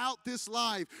live out this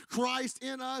life. Christ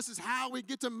in us is how we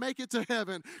get to make it to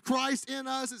heaven. Christ in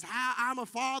us is how I'm a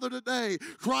father today.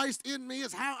 Christ in me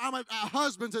is how I'm a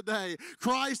husband today.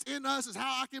 Christ in us is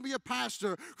how I can be a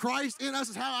pastor. Christ in us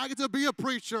is how I get to be a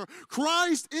preacher.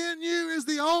 Christ in you is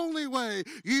the only way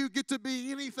you get to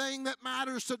be anything that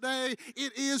matters today.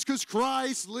 It is because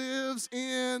Christ lives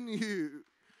in you.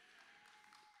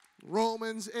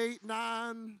 Romans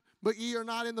 8:9, but ye are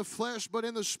not in the flesh, but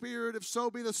in the Spirit, if so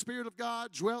be the Spirit of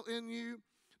God dwell in you.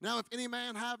 Now if any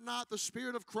man have not the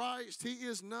Spirit of Christ, he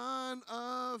is none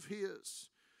of his.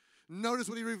 Notice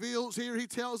what he reveals here. He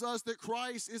tells us that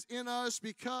Christ is in us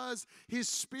because his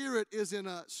Spirit is in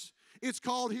us. It's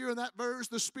called here in that verse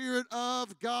the Spirit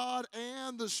of God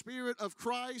and the Spirit of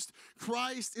Christ.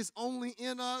 Christ is only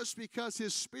in us because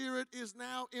his Spirit is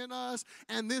now in us,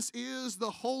 and this is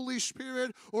the Holy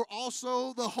Spirit, or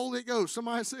also the Holy Ghost.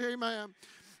 Somebody say amen.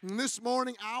 And this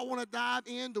morning, I want to dive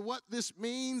into what this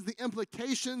means, the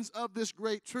implications of this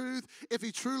great truth. If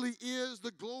he truly is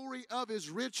the glory of his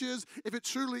riches, if it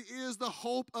truly is the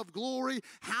hope of glory,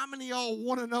 how many of y'all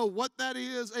want to know what that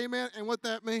is, amen, and what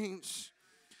that means?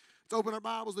 Let's open our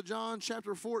Bibles to John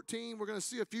chapter 14. We're going to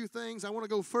see a few things. I want to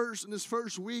go first in this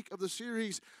first week of the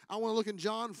series. I want to look in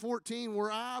John 14,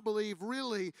 where I believe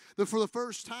really that for the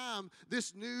first time,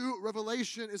 this new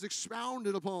revelation is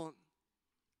expounded upon.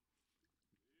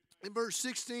 In verse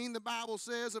 16, the Bible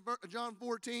says, of John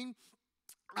 14,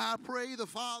 I pray the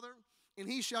Father, and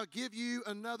he shall give you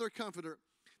another comforter,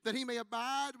 that he may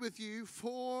abide with you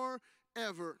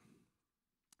forever.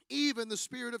 Even the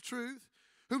Spirit of truth,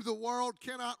 whom the world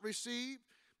cannot receive,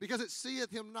 because it seeth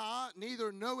him not,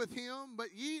 neither knoweth him, but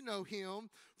ye know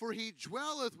him, for he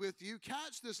dwelleth with you.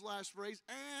 Catch this last phrase,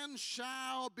 and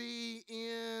shall be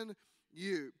in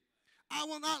you. I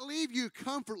will not leave you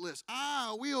comfortless.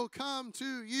 I will come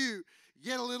to you.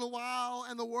 Yet a little while,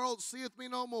 and the world seeth me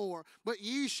no more. But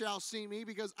ye shall see me,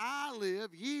 because I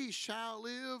live, ye shall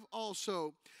live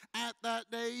also. At that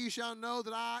day ye shall know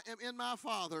that I am in my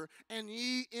Father, and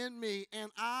ye in me, and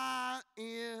I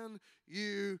in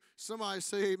you. Somebody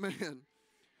say amen.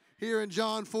 Here in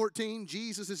John 14,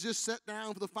 Jesus has just sat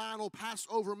down for the final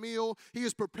Passover meal. He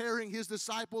is preparing his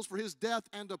disciples for his death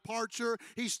and departure.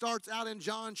 He starts out in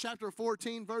John chapter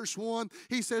 14, verse 1.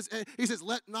 He says,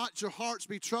 let not your hearts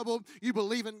be troubled. You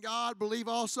believe in God, believe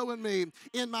also in me.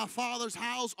 In my Father's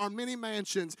house are many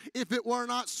mansions. If it were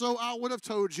not so, I would have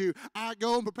told you. I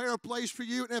go and prepare a place for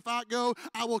you, and if I go,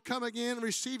 I will come again and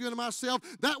receive you unto myself,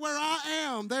 that where I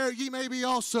am, there ye may be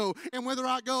also. And whither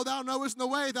I go, thou knowest the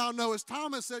way, thou knowest.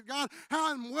 Thomas said, God,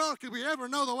 how in the world could we ever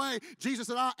know the way? Jesus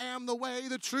said, I am the way,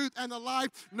 the truth, and the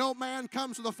life. No man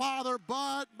comes to the Father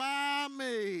but by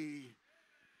me.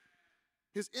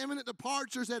 His imminent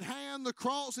departure is at hand. The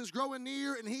cross is growing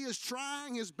near, and he is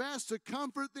trying his best to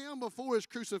comfort them before his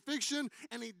crucifixion.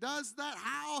 And he does that.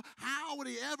 How would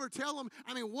he ever tell them?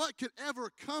 I mean, what could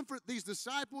ever comfort these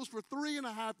disciples for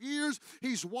 3.5 years?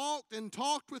 He's walked and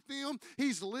talked with them.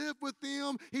 He's lived with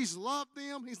them. He's loved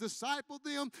them. He's discipled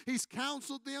them. He's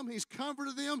counseled them. He's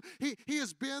comforted them. He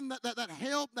has been that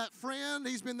help, that friend.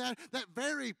 He's been that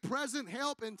very present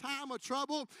help in time of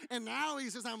trouble. And now he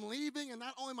says, I'm leaving, and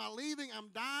not only am I leaving, I'm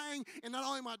dying, and not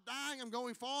only am I dying, I'm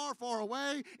going far, far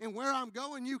away, and where I'm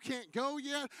going, you can't go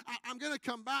yet. I'm going to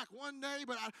come back one day,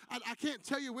 but I can't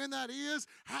tell you when that is.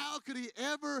 How could he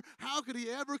ever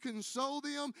console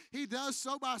them? He does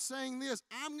so by saying this,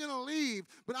 I'm going to leave,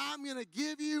 but I'm going to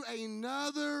give you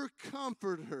another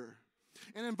comforter.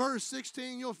 And in verse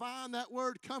 16, you'll find that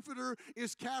word comforter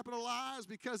is capitalized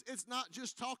because it's not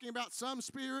just talking about some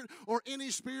spirit or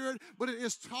any spirit, but it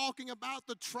is talking about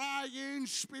the triune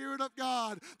Spirit of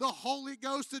God, the Holy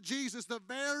Ghost of Jesus, the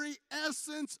very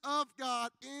essence of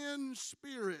God in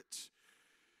spirit.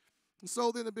 And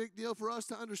so then the big deal for us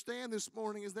to understand this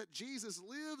morning is that Jesus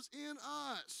lives in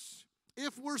us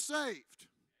if we're saved.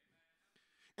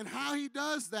 And how he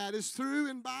does that is through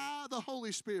and by the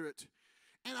Holy Spirit.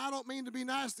 And I don't mean to be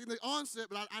nasty in the onset,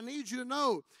 but I need you to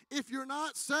know, if you're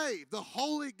not saved, the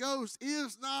Holy Ghost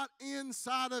is not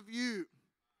inside of you.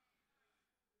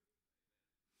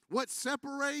 What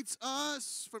separates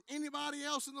us from anybody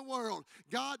else in the world,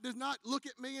 God does not look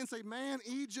at me and say, man,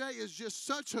 EJ is just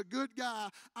such a good guy,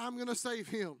 I'm going to save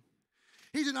him.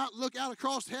 He did not look out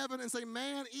across heaven and say,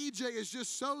 man, EJ is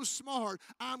just so smart,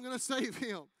 I'm going to save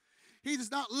him. He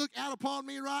does not look out upon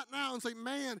me right now and say,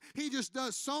 man, he just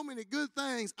does so many good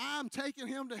things. I'm taking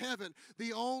him to heaven.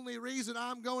 The only reason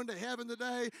I'm going to heaven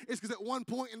today is because at one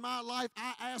point in my life,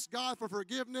 I asked God for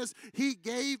forgiveness. He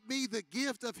gave me the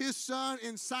gift of his son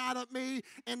inside of me.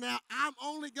 And now I'm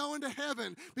only going to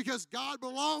heaven because God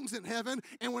belongs in heaven.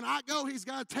 And when I go, he's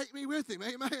going to take me with him.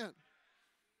 Amen.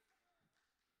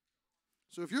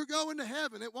 So if you're going to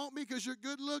heaven, it won't be because you're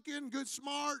good looking, good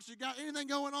smarts, you got anything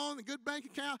going on, a good bank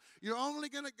account. You're only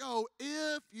going to go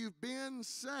if you've been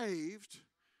saved.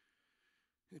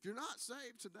 If you're not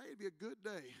saved, today would be a good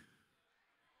day.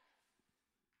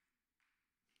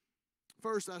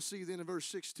 First, I see then in verse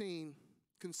 16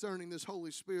 concerning this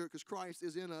Holy Spirit, because Christ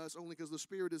is in us, only because the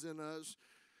Spirit is in us.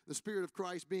 The Spirit of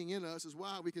Christ being in us is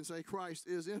why we can say Christ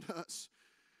is in us.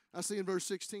 I see in verse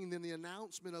 16 then the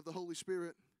announcement of the Holy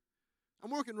Spirit. I'm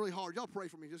working really hard. Y'all pray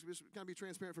for me. Just kind of be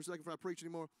transparent for a second before I preach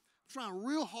anymore. I'm trying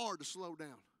real hard to slow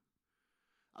down.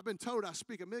 I've been told I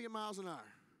speak 1,000,000 miles an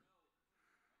hour.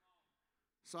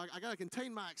 So I got to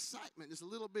contain my excitement just a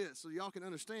little bit so y'all can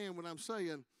understand what I'm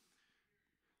saying.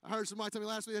 I heard somebody tell me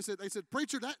last week, they said,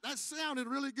 preacher, that sounded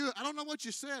really good. I don't know what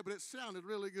you said, but it sounded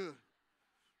really good.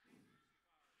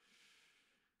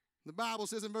 The Bible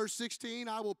says in verse 16,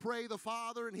 I will pray the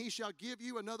Father, and he shall give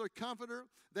you another comforter,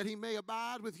 that he may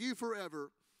abide with you forever.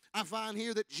 I find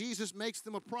here that Jesus makes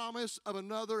them a promise of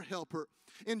another helper.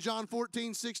 In John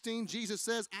 14:16, Jesus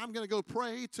says, I'm going to go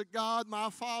pray to God, my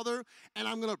Father, and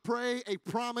I'm going to pray a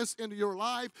promise into your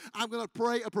life. I'm going to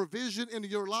pray a provision into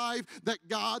your life that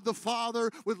God the Father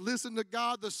would listen to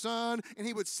God the Son, and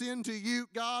he would send to you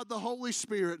God the Holy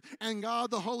Spirit. And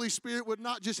God the Holy Spirit would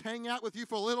not just hang out with you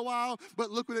for a little while,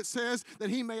 but look what it says, that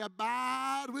he may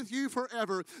abide with you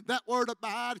forever. That word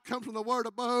abide comes from the word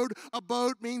abode.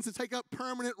 Abode means to take up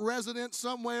permanent residence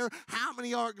somewhere. How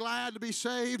many are glad to be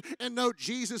saved and know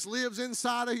Jesus lives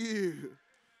inside of you?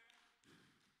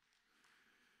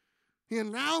 He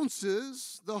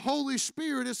announces the Holy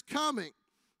Spirit is coming.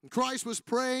 And Christ was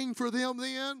praying for them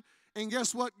then, and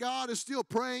guess what? God is still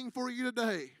praying for you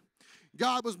today.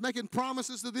 God was making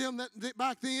promises to them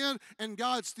back then, and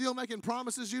God's still making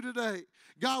promises to you today.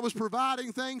 God was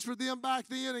providing things for them back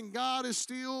then, and God is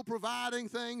still providing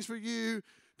things for you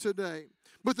today.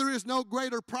 But there is no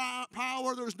greater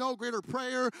power, there's no greater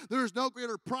prayer, there's no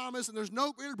greater promise, and there's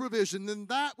no greater provision than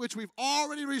that which we've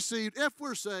already received if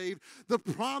we're saved, the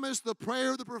promise, the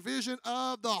prayer, the provision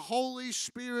of the Holy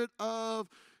Spirit of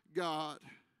God.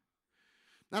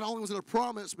 Not only was it a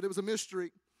promise, but it was a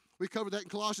mystery. We covered that in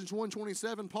Colossians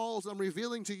 1:27. Paul says, I'm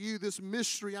revealing to you this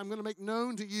mystery. I'm going to make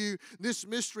known to you this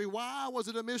mystery. Why was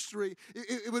it a mystery?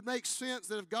 It would make sense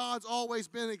that if God's always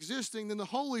been existing, then the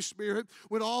Holy Spirit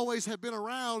would always have been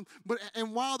around.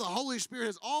 And while the Holy Spirit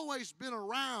has always been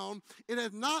around, it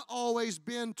has not always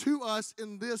been to us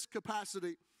in this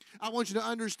capacity. I want you to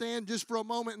understand just for a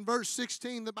moment in verse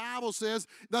 16, the Bible says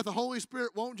that the Holy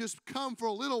Spirit won't just come for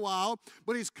a little while,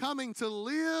 but he's coming to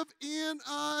live in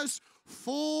us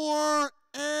forever.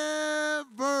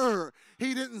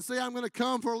 He didn't didn't say, I'm going to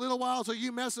come for a little while so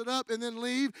you mess it up and then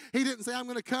leave. He didn't say, I'm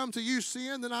going to come till you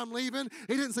sin, then I'm leaving.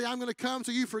 He didn't say, I'm going to come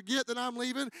till you forget, then I'm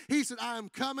leaving. He said, I am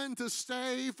coming to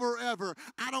stay forever.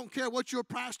 I don't care what your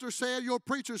pastor said, your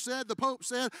preacher said, the Pope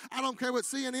said. I don't care what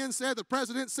CNN said, the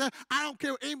president said. I don't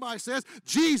care what anybody says.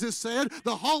 Jesus said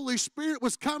the Holy Spirit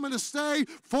was coming to stay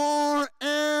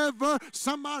forever.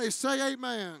 Somebody say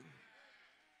amen.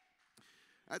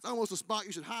 That's almost a spot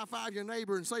you should high-five your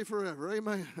neighbor and say forever.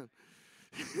 Amen.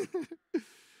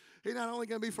 He's not only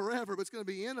going to be forever, but it's going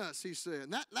to be in us, he said.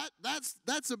 And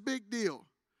that's a big deal.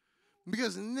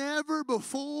 Because never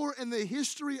before in the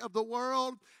history of the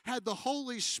world had the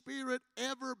Holy Spirit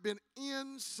ever been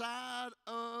inside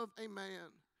of a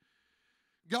man.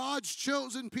 God's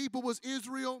chosen people was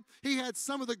Israel. He had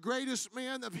some of the greatest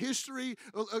men of history.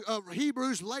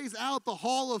 Hebrews lays out the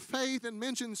hall of faith and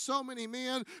mentions so many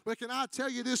men. But can I tell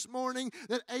you this morning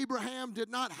that Abraham did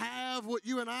not have what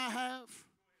you and I have?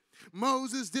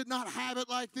 Moses did not have it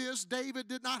like this. David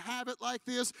did not have it like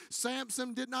this.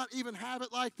 Samson did not even have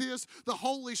it like this. The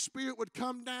Holy Spirit would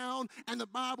come down, and the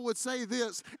Bible would say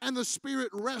this, and the Spirit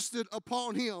rested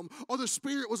upon him, or the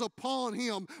Spirit was upon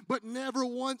him. But never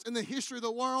once in the history of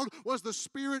the world was the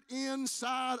Spirit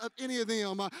inside of any of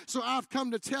them. So I've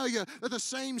come to tell you that the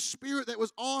same Spirit that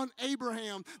was on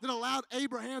Abraham, that allowed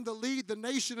Abraham to lead the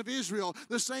nation of Israel,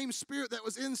 the same Spirit that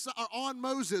was on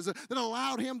Moses, that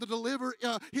allowed him to deliver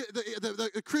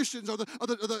the Christians or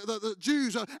the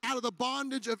Jews out of the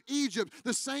bondage of Egypt,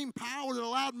 the same power that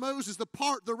allowed Moses to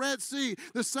part the Red Sea,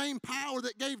 the same power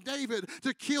that gave David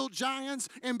to kill giants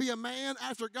and be a man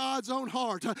after God's own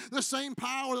heart, the same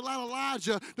power that allowed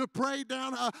Elijah to pray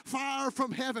down a fire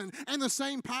from heaven, and the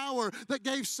same power that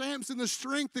gave Samson the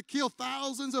strength to kill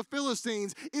thousands of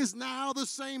Philistines is now the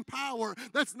same power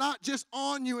that's not just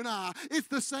on you and I. It's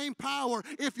the same power,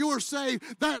 if you're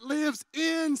saved, that lives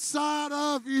inside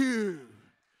of you.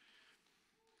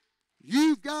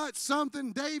 You've got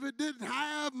something David didn't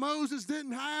have, Moses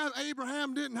didn't have,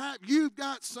 Abraham didn't have. You've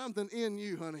got something in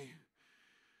you, honey.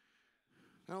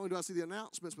 Not only do I see the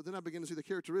announcements, but then I begin to see the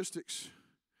characteristics.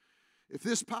 If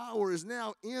this power is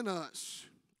now in us,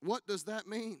 what does that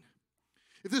mean?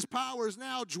 If this power is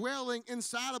now dwelling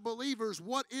inside of believers,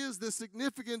 what is the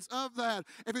significance of that?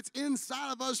 If it's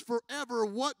inside of us forever,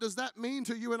 what does that mean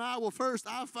to you and I? Well, first,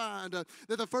 I find that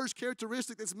the first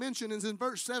characteristic that's mentioned is in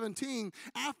verse 17.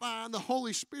 I find the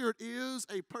Holy Spirit is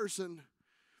a person.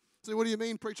 So what do you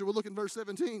mean, preacher? We'll look in verse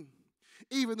 17.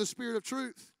 Even the Spirit of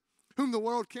truth, whom the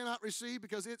world cannot receive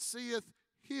because it seeth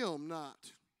him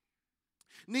not,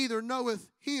 neither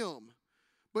knoweth him.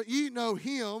 But ye know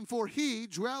him, for he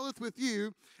dwelleth with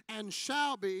you and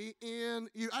shall be in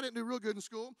you. I didn't do real good in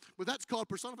school, but that's called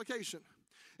personification.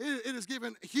 It is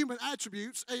given human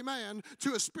attributes, amen,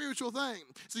 to a spiritual thing.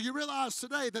 So you realize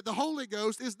today that the Holy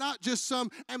Ghost is not just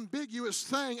some ambiguous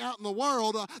thing out in the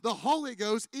world. The Holy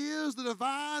Ghost is the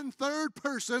divine third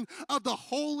person of the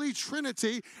Holy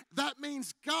Trinity. That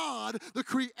means God, the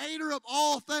creator of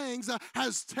all things,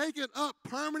 has taken up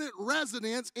permanent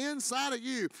residence inside of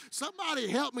you. Somebody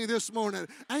help me this morning.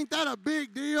 Ain't that a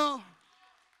big deal?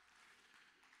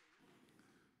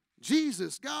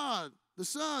 Jesus, God, the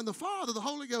Son, the Father, the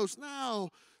Holy Ghost now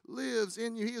lives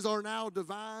in you. He is our now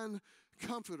divine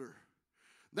comforter.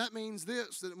 That means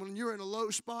this, that when you're in a low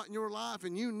spot in your life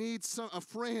and you need a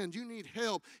friend, you need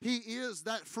help, he is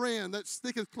that friend that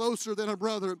sticketh closer than a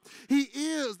brother. He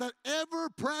is that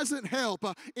ever-present help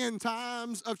in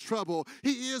times of trouble.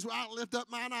 He is, I lift up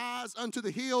mine eyes unto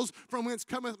the hills, from whence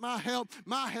cometh my help.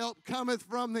 My help cometh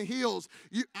from the hills.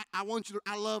 I want you to,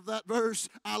 I love that verse.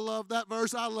 I love that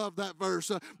verse. I love that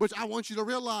verse. But I want you to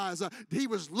realize he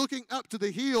was looking up to the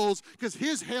hills because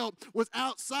his help was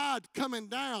outside coming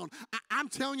down. I'm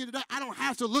telling you today, I don't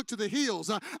have to look to the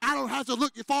hills. I don't have to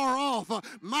look far off.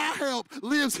 My help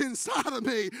lives inside of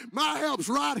me. My help's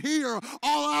right here.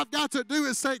 All I've got to do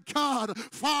is say, God,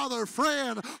 Father,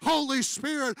 friend, Holy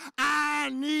Spirit, I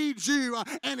need you.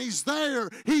 And he's there.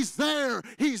 He's there.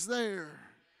 He's there.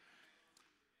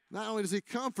 Not only does he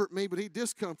comfort me, but he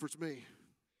discomforts me.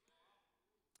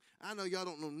 I know y'all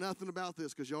don't know nothing about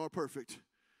this because y'all are perfect.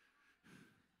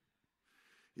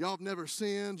 Y'all have never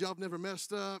sinned. Y'all have never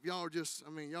messed up. Y'all are just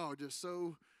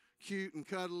so cute and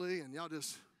cuddly, and y'all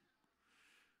just.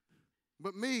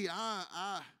 But me,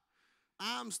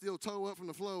 I'm still toe up from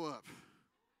the flow up.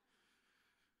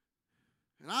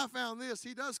 And I found this.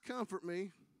 He does comfort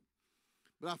me,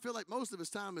 but I feel like most of his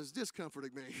time is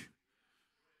discomforting me.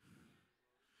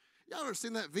 Y'all ever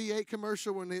seen that V8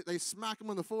 commercial when they smack him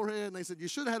on the forehead and they said, you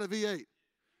should have had a V8?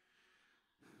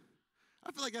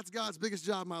 I feel like that's God's biggest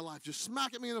job in my life, just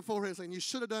smacking me in the forehead saying, you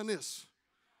should have done this.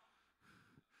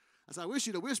 I said, I wish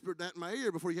you'd have whispered that in my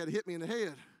ear before you had to hit me in the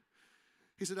head.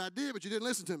 He said, I did, but you didn't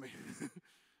listen to me.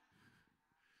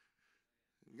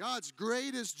 God's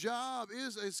greatest job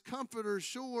is as comforter,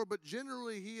 sure, but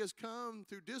generally he has come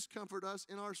to discomfort us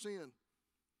in our sin.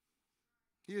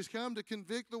 He has come to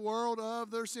convict the world of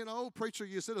their sin. Oh, preacher,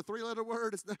 you said a 3-letter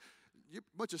word. It's not, you're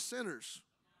a bunch of sinners.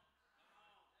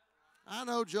 I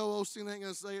know Joe Osteen ain't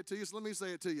going to say it to you, so let me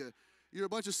say it to you. You're a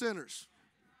bunch of sinners.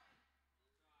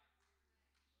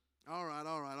 All right.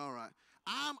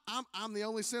 I'm the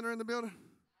only sinner in the building?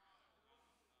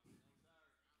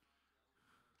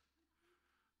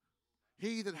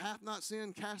 He that hath not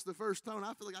sinned, cast the first stone.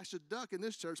 I feel like I should duck in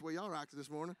this church the way y'all are acting this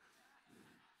morning.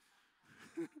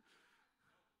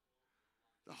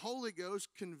 The Holy Ghost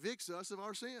convicts us of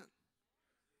our sin.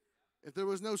 If there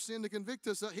was no sin to convict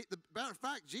us, the matter of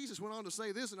fact, Jesus went on to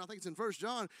say this, and I think it's in 1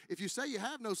 John, if you say you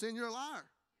have no sin, you're a liar.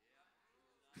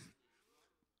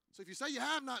 So if you say you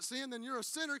have not sinned, then you're a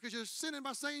sinner because you're sinning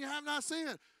by saying you have not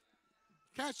sinned.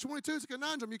 Catch-22 is a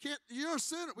conundrum. You're a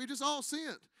sinner. We just all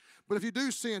sinned. But if you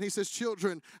do sin, he says,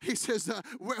 children, he says,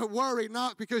 worry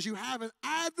not because you have an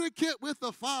advocate with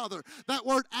the Father. That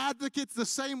word advocate's the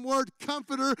same word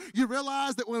comforter. You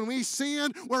realize that when we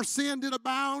sin, where sin did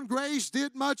abound, grace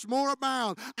did much more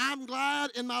abound. I'm glad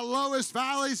in my lowest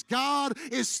valleys, God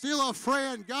is still a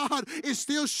friend. God is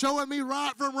still showing me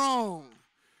right from wrong.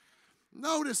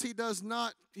 Notice he does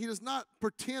not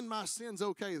pretend my sin's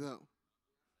okay, though.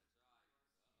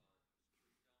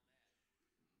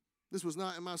 This was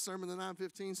not in my sermon, the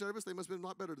 9:15 service. They must have been a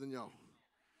lot better than y'all.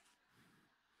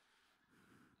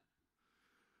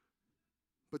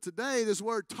 But today, this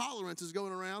word tolerance is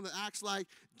going around that acts like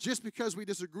just because we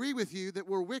disagree with you that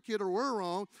we're wicked or we're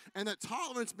wrong, and that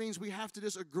tolerance means we have to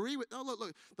disagree with. Oh,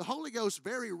 look. The Holy Ghost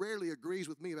very rarely agrees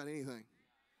with me about anything.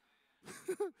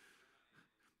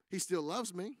 He still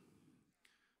loves me.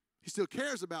 He still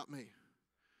cares about me.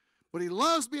 But he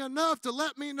loves me enough to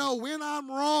let me know when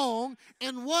I'm wrong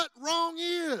and what wrong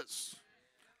is.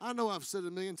 I know I've said it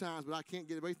a million times, but I can't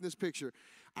get away from this picture.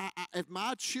 If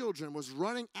my children was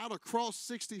running out across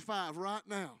 65 right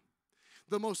now,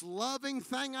 the most loving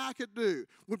thing I could do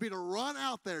would be to run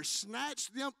out there,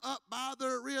 snatch them up by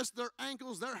their wrists, their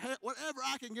ankles, their hair, whatever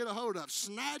I can get a hold of,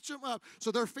 snatch them up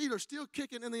so their feet are still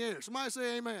kicking in the air. Somebody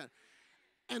say amen.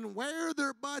 And wear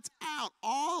their butts out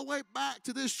all the way back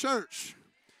to this church.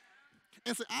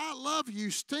 And say, I love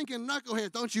you, stinking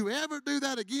knucklehead. Don't you ever do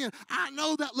that again. I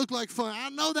know that looked like fun. I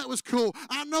know that was cool.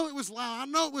 I know it was loud. I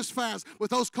know it was fast. But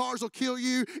those cars will kill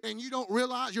you, and you don't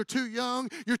realize you're too young.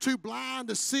 You're too blind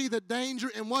to see the danger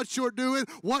in what you're doing.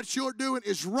 What you're doing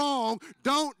is wrong.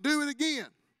 Don't do it again.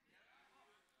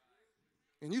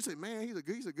 And you say, man,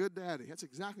 he's a good daddy. That's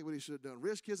exactly what he should have done.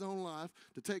 Risk his own life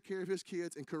to take care of his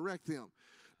kids and correct them.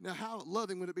 Now, how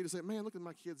loving would it be to say, man, look at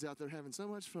my kids out there having so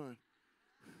much fun.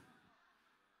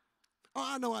 Oh,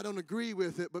 I know I don't agree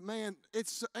with it, but man,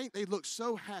 they look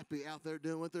so happy out there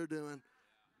doing what they're doing.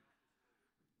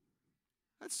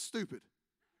 That's stupid.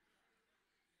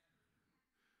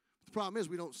 The problem is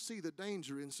we don't see the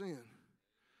danger in sin.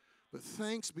 But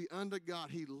thanks be unto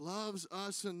God, he loves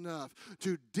us enough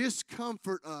to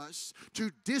discomfort us,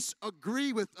 to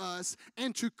disagree with us,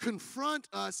 and to confront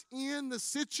us in the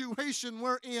situation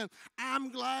we're in. I'm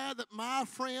glad that my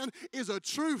friend is a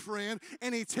true friend,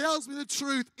 and he tells me the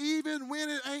truth even when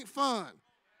it ain't fun.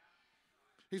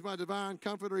 He's my divine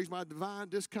comforter. He's my divine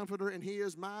discomforter, and he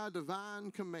is my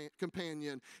divine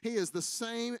companion. He is the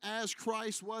same as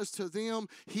Christ was to them.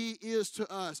 He is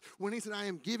to us. When he said, I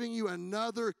am giving you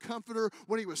another comforter,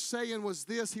 what he was saying was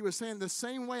this. He was saying, the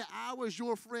same way I was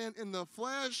your friend in the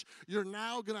flesh, you're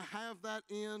now going to have that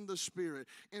in the spirit.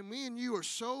 And me and you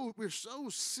we're so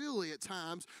silly at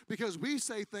times because we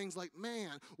say things like,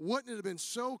 man, wouldn't it have been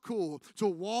so cool to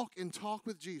walk and talk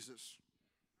with Jesus?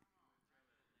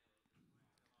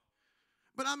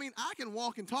 But I mean, I can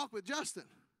walk and talk with Justin.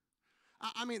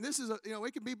 I mean, this is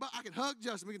we can be. I can hug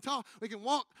Justin. We can talk. We can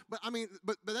walk. But I mean,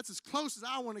 but that's as close as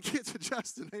I want to get to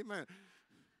Justin. Amen.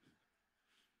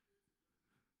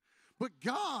 But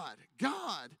God,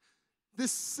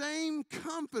 this same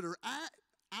comforter.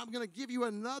 I'm going to give you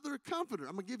another comforter.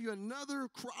 I'm going to give you I'm going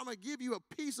to give you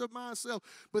a piece of myself.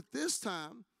 But this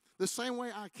time, the same way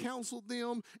I counseled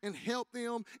them and helped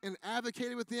them and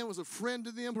advocated with them, was a friend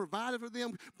to them, provided for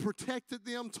them, protected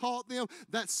them, taught them,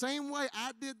 that same way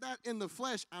I did that in the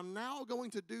flesh, I'm now going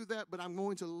to do that, but I'm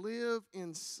going to live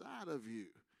inside of you.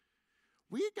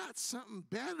 We got something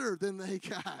better than they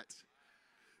got.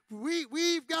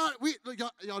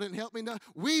 Y'all didn't help me. No.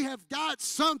 We have got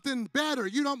something better.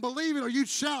 You don't believe it or you'd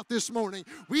shout this morning.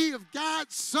 We have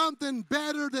got something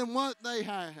better than what they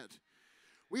had.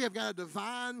 We have got a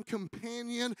divine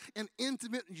companion and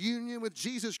intimate union with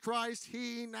Jesus Christ.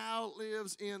 He now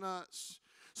lives in us.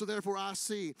 So therefore I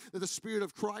see that the Spirit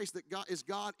of Christ, that God is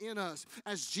God in us.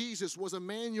 As Jesus was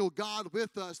Emmanuel, God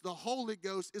with us, the Holy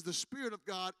Ghost is the Spirit of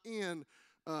God in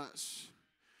us.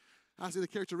 I see the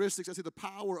characteristics, I see the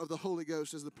power of the Holy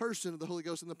Ghost as the person of the Holy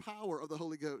Ghost and the power of the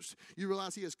Holy Ghost. You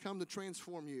realize He has come to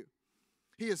transform you.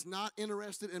 He is not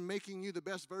interested in making you the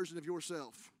best version of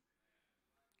yourself.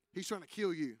 He's trying to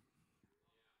kill you.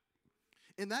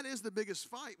 And that is the biggest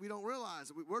fight. We don't realize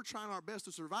it. We're trying our best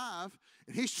to survive,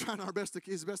 and He's trying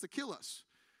his best to kill us.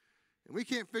 And we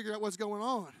can't figure out what's going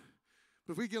on.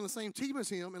 But if we get on the same team as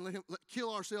Him and let Him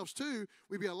kill ourselves too,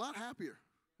 we'd be a lot happier.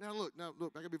 Now look, I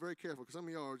got to be very careful because some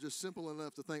of y'all are just simple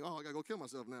enough to think, oh, I got to go kill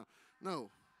myself now.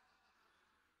 No.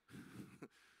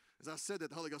 As I said that,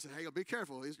 the Holy Ghost said, hey, be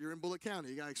careful. You're in Bullitt County.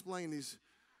 You got to explain these.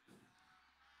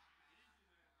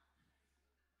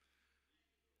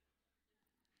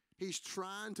 He's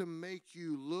trying to make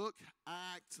you look,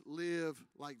 act, live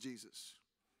like Jesus.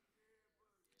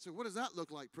 So what does that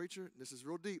look like, preacher? This is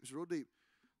real deep. It's real deep.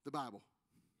 The Bible.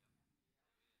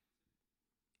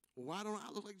 Well, why don't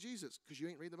I look like Jesus? Because you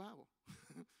ain't read the Bible.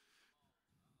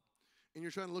 And you're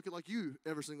trying to look at like you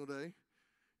every single day.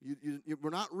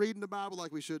 We're not reading the Bible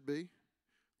like we should be.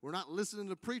 We're not listening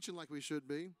to preaching like we should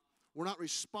be. We're not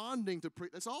responding to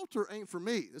preach. This altar ain't for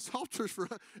me. This altar's for,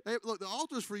 hey, look, the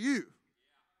altar's for you.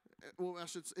 Well,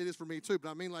 it is for me too, but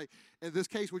I mean like in this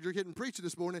case where you're getting preaching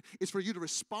this morning, it's for you to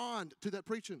respond to that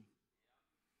preaching.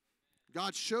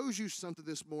 God shows you something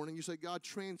this morning. You say, God,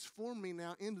 transform me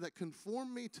now into that.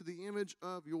 Conform me to the image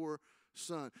of your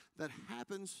Son. That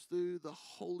happens through the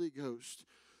Holy Ghost.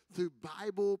 Through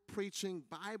Bible preaching,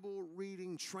 Bible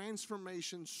reading,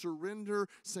 transformation, surrender,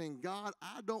 saying, God,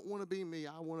 I don't want to be me.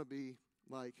 I want to be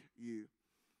like you.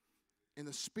 And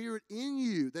the Spirit in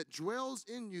you that dwells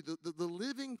in you, the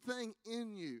living thing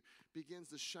in you, begins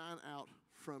to shine out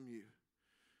from you.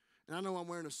 And I know I'm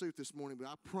wearing a suit this morning, but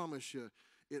I promise you,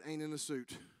 it ain't in a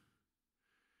suit.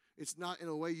 It's not in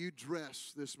the way you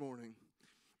dress this morning.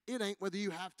 It ain't whether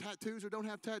you have tattoos or don't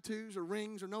have tattoos, or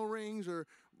rings or no rings, or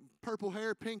purple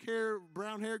hair, pink hair,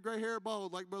 brown hair, gray hair,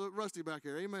 bald, like Brother Rusty back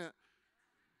here. Amen.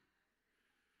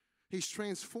 He's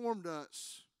transformed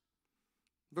us.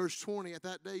 Verse 20, at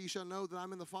that day you shall know that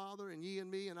I'm in the Father, and ye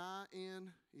in me, and I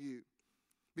in you.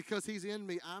 Because He's in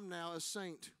me, I'm now a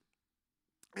saint.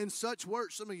 And such were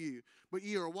some of you, but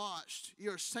ye are washed, ye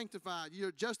are sanctified, ye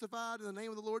are justified in the name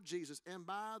of the Lord Jesus, and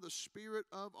by the Spirit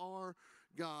of our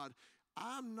God.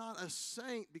 I'm not a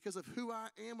saint because of who I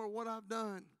am or what I've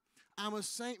done. I'm a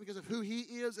saint because of who He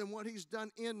is and what He's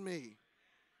done in me.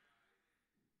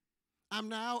 I'm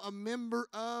now a member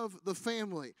of the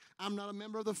family. I'm not a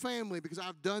member of the family because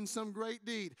I've done some great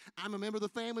deed. I'm a member of the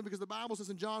family because the Bible says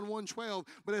in John 1:12,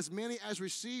 but as many as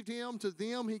received Him, to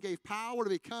them He gave power to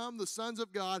become the sons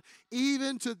of God,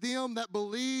 even to them that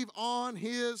believe on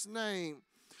His name.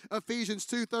 Ephesians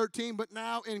 2:13, but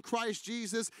now in Christ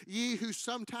Jesus, ye who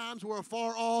sometimes were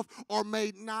afar off are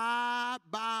made nigh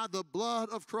by the blood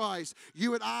of Christ.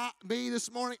 You and me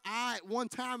this morning, I at one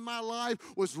time in my life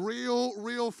was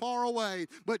real far away,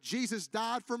 but Jesus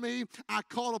died for me. I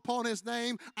called upon His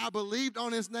name. I believed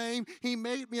on His name. He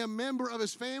made me a member of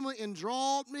His family and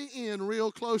drawed me in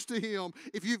real close to Him.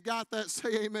 If you've got that,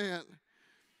 say amen.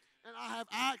 And I have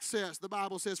access, the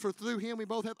Bible says, for through Him we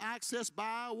both have access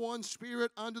by one Spirit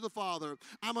unto the Father.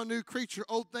 I'm a new creature.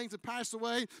 Old things have passed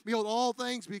away. Behold, all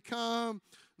things become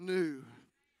new.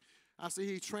 I see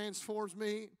He transforms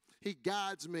me. He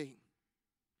guides me.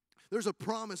 There's a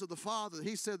promise of the Father.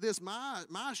 He said this, my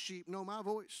sheep know my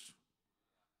voice.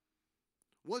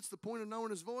 What's the point of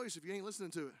knowing His voice if you ain't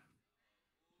listening to it?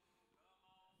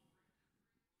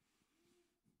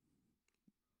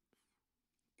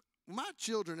 My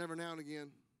children every now and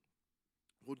again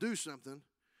will do something,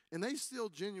 and they still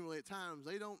genuinely at times,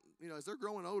 they don't, as they're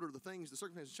growing older, the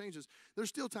circumstances changes. There's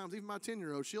still times, even my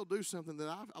 10-year-old, she'll do something that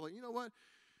I'm like, you know what?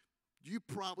 You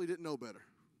probably didn't know better.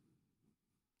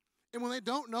 And when they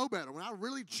don't know better, when I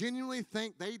really genuinely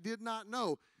think they did not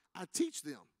know, I teach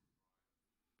them.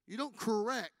 You don't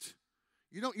correct.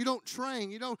 You don't train.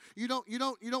 You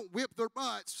don't whip their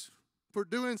butts for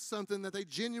doing something that they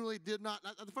genuinely did not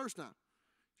the first time.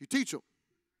 You teach them.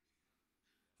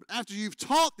 But after you've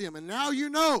taught them and now you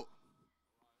know,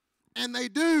 and they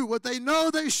do what they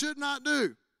know they should not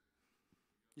do,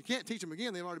 you can't teach them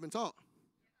again. They've already been taught.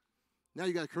 Now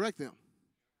you got to correct them.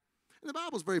 And the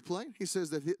Bible's very plain. He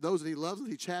says that those that He loves,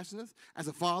 He chasteneth as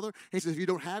a father. He says if you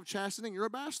don't have chastening, you're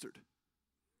a bastard.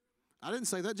 I didn't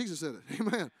say that. Jesus said it.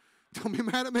 Amen. Don't be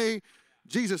mad at me.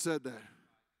 Jesus said that.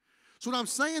 So what I'm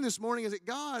saying this morning is that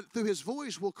God, through his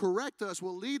voice, will correct us,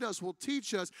 will lead us, will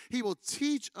teach us. He will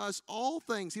teach us all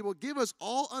things. He will give us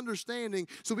all understanding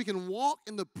so we can walk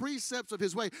in the precepts of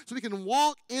his way, so we can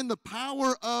walk in the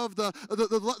power of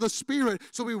the Spirit,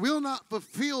 so we will not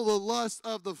fulfill the lust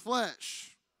of the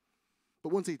flesh.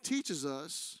 But once he teaches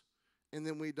us, and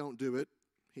then we don't do it,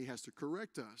 he has to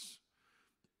correct us.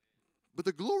 But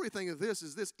the glory thing of this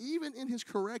is this: even in his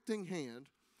correcting hand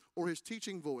or his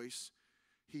teaching voice,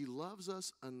 he loves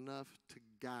us enough to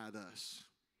guide us.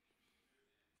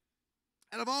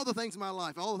 Out of all the things in my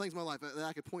life, that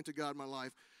I could point to God in my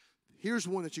life, here's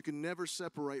one that you can never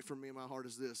separate from me in my heart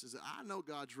is this, is that I know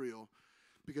God's real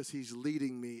because he's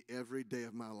leading me every day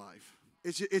of my life.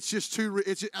 It's just too,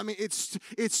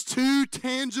 it's too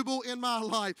tangible in my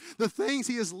life. The things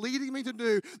he is leading me to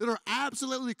do that are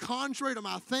absolutely contrary to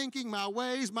my thinking, my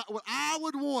ways, what I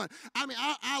would want.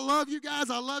 I love you guys,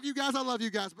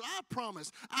 but I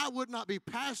promise I would not be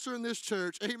pastor in this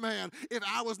church, amen, if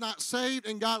I was not saved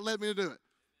and God led me to do it.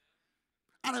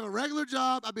 I'd have a regular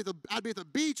job. I'd be at the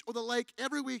beach or the lake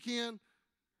every weekend.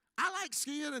 I like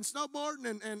skiing and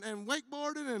snowboarding and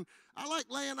wakeboarding, and I like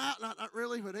laying out. Not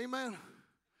really, but amen.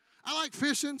 I like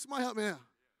fishing. Somebody help me out.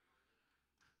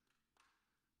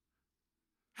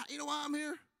 You know why I'm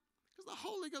here? Because the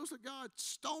Holy Ghost of God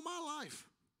stole my life.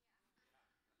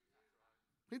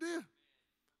 He did.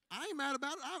 I ain't mad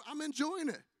about it. I'm enjoying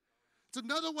it. It's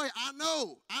another way I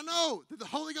know that the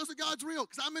Holy Ghost of God's real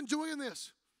because I'm enjoying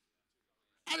this.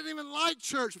 I didn't even like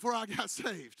church before I got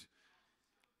saved.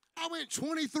 I went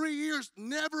 23 years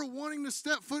never wanting to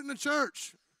step foot in the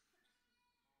church.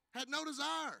 Had no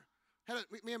desire.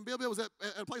 Me and Bill was at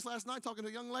a place last night talking to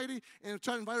a young lady and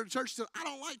trying to invite her to church. She said, I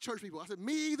don't like church people. I said,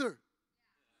 me either.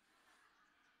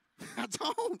 I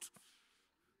don't.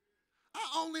 I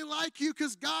only like you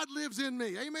because God lives in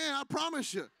me. Amen. I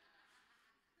promise you.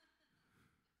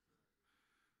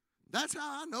 That's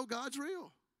how I know God's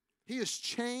real. He has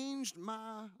changed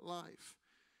my life.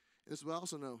 And this is what I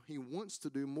also know. He wants to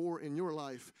do more in your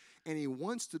life, and he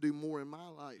wants to do more in my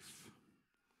life.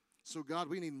 So, God,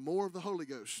 we need more of the Holy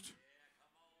Ghost.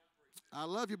 I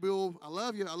love you, Bill. I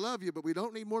love you, but we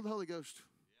don't need more of the Holy Ghost.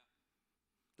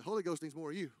 The Holy Ghost needs more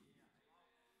of you.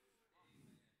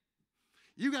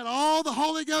 You got all the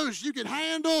Holy Ghost you can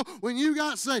handle when you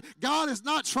got saved. God is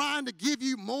not trying to give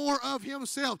you more of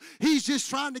himself. He's just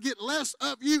trying to get less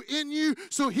of you in you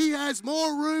so he has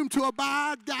more room to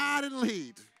abide, guide, and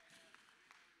lead.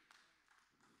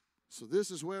 So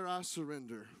this is where I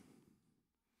surrender.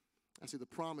 I see the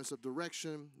promise of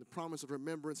direction, the promise of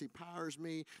remembrance. He powers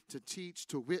me to teach,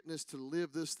 to witness, to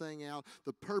live this thing out.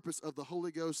 The purpose of the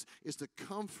Holy Ghost is to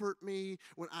comfort me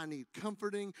when I need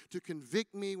comforting, to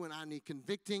convict me when I need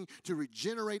convicting, to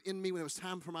regenerate in me when it was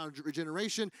time for my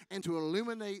regeneration, and to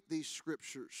illuminate these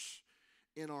scriptures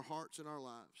in our hearts and our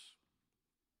lives.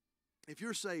 If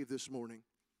you're saved this morning,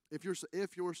 if you're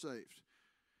saved,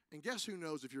 and guess who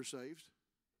knows if you're saved?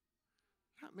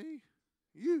 Not me,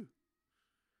 you.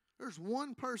 There's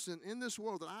one person in this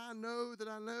world that I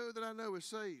know is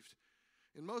saved.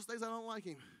 And most days I don't like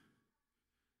him.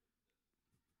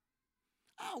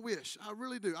 I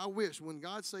really do. I wish when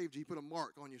God saved you, he put a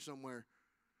mark on you somewhere.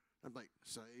 I'm like,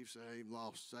 save,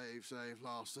 lost, save,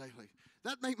 lost, save. Like,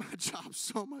 that made my job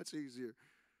so much easier.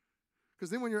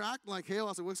 Because then when you're acting like hell,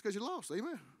 I said, well, it's because you lost.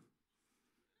 Amen.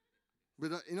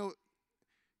 But,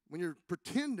 when you're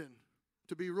pretending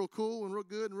to be real cool and real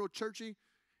good and real churchy,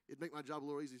 it'd make my job a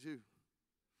little easy too.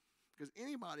 Because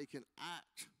anybody can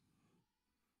act.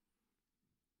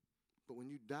 But when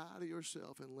you die to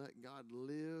yourself and let God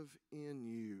live in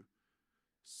you,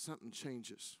 something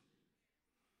changes.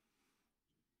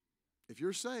 If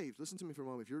you're saved, listen to me for a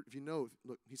moment. If you know,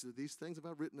 look, he said, these things have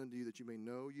I written unto you that you may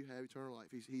know you have eternal life.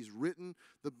 He's written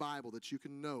the Bible that you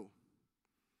can know.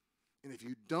 And if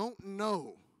you don't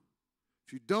know,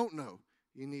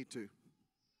 you need to.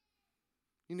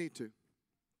 You need to.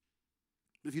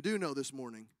 But if you do know this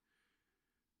morning,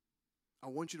 I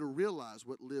want you to realize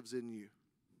what lives in you.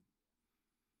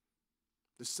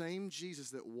 The same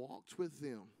Jesus that walked with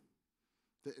them,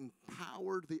 that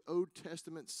empowered the Old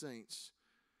Testament saints,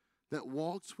 that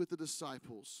walked with the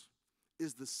disciples,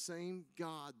 is the same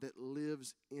God that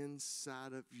lives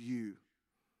inside of you.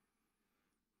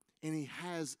 And he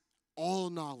has all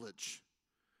knowledge.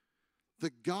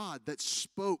 The God that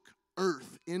spoke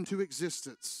earth into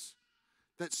existence,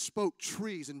 that spoke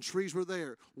trees, and trees were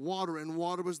there, water, and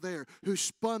water was there, who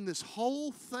spun this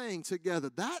whole thing together,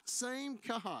 that same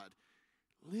God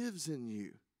lives in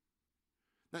you.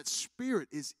 That Spirit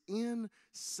is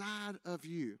inside of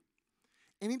you.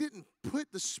 And he didn't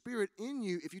put the Spirit in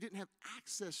you if you didn't have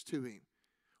access to him.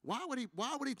 Why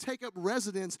would he take up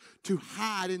residence to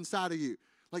hide inside of you?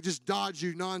 Like just dodge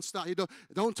you nonstop. You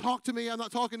don't talk to me, I'm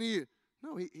not talking to you.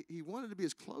 No, he wanted to be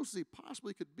as close as he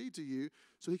possibly could be to you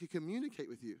so he could communicate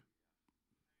with you.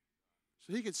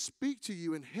 So he could speak to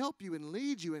you and help you and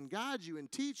lead you and guide you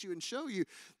and teach you and show you.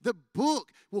 The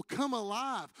book will come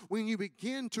alive when you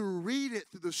begin to read it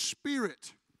through the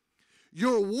Spirit.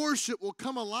 Your worship will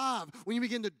come alive when you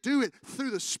begin to do it through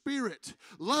the Spirit.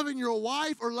 Loving your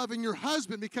wife or loving your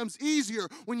husband becomes easier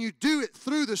when you do it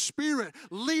through the Spirit.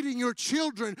 Leading your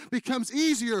children becomes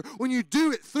easier when you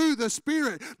do it through the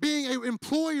Spirit. Being an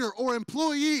employer or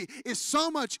employee is so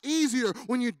much easier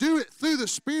when you do it through the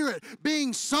Spirit.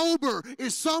 Being sober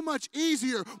is so much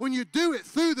easier when you do it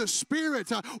through the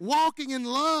Spirit. Walking in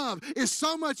love is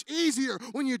so much easier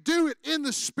when you do it in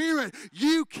the Spirit.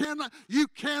 You cannot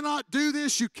do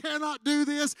this. You cannot do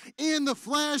this in the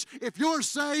flesh. If you're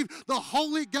saved, the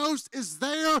Holy Ghost is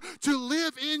there to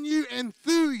live in you and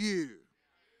through you.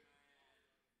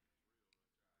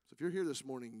 So if you're here this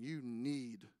morning, you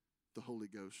need the Holy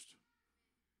Ghost.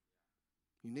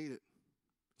 You need it.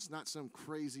 It's not some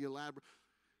crazy elaborate.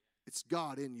 It's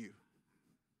God in you.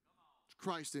 It's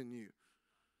Christ in you.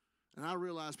 And I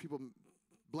realize people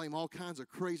blame all kinds of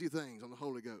crazy things on the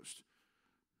Holy Ghost.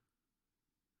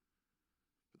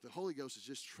 The Holy Ghost is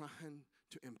just trying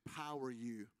to empower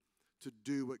you to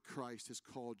do what Christ has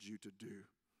called you to do.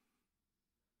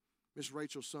 Miss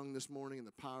Rachel sung this morning in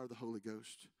the power of the Holy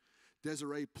Ghost.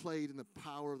 Desiree played in the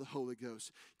power of the Holy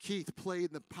Ghost. Keith played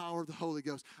in the power of the Holy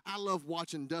Ghost. I love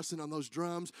watching Dustin on those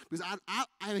drums because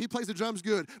he plays the drums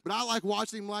good, but I like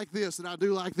watching him like this and I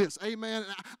do like this. Amen.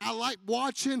 I like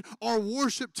watching our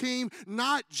worship team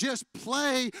not just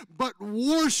play, but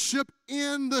worship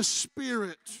in the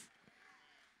Spirit.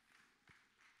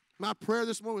 My prayer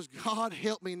this morning was, God,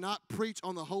 help me not preach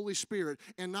on the Holy Spirit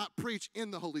and not preach in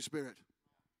the Holy Spirit.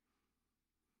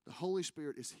 The Holy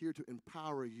Spirit is here to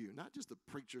empower you, not just the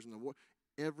preachers and the word,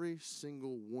 every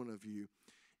single one of you.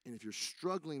 And if you're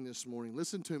struggling this morning,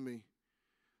 listen to me.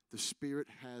 The Spirit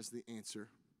has the answer.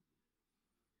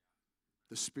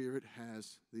 The Spirit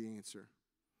has the answer.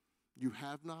 You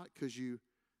have not because you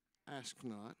ask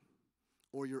not,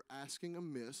 or you're asking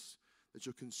amiss, that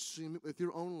you'll consume it with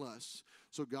your own lusts.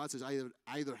 So God says, I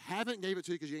either haven't gave it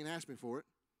to you because you ain't asked me for it,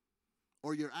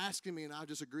 or you're asking me and I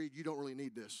just agreed you don't really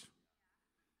need this.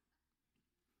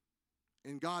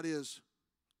 And God is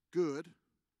good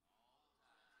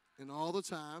and all the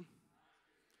time.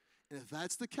 And if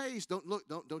that's the case, don't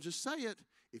just say it.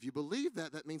 If you believe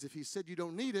that, that means if he said you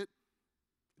don't need it,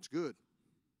 it's good.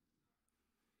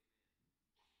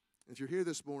 If you're here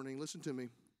this morning, listen to me,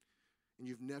 and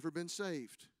you've never been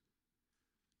saved,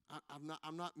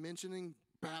 I'm not mentioning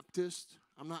Baptist.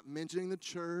 I'm not mentioning the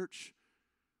church.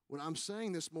 What I'm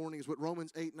saying this morning is what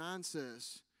Romans 8:9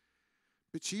 says.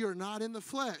 But ye are not in the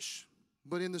flesh,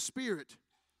 but in the Spirit.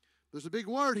 There's a big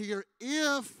word here.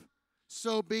 If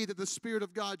so be that the Spirit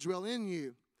of God dwell in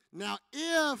you. Now,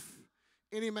 if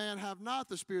any man have not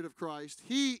the Spirit of Christ,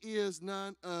 he is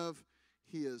none of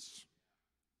his.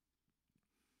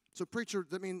 So, preacher,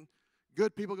 that mean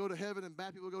good people go to heaven and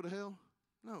bad people go to hell?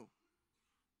 No.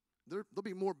 There'll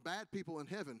be more bad people in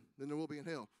heaven than there will be in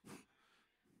hell.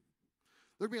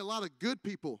 There'll be a lot of good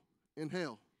people in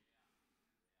hell.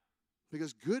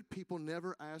 Because good people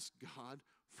never ask God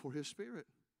for his Spirit.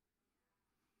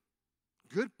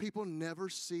 Good people never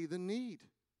see the need.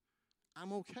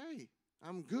 I'm okay.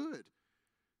 I'm good.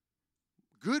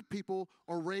 Good people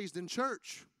are raised in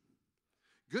church.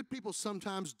 Good people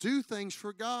sometimes do things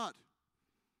for God.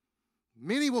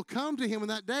 Many will come to him in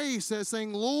that day, he says,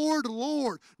 saying, Lord,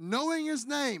 Lord, knowing his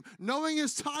name, knowing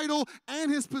his title and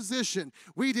his position.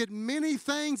 We did many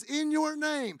things in your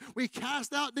name. We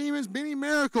cast out demons, many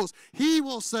miracles. He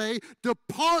will say,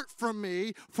 depart from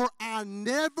me, for I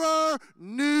never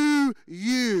knew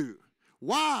you.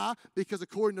 Why? Because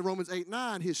according to Romans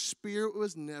 8:9, his Spirit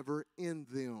was never in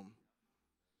them.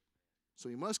 So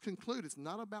you must conclude it's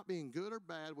not about being good or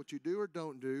bad, what you do or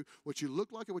don't do, what you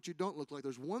look like or what you don't look like.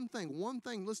 There's one thing,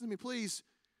 listen to me please.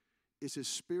 Is his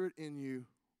Spirit in you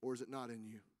or is it not in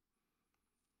you?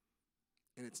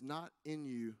 And it's not in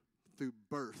you through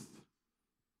birth.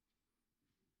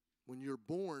 When you're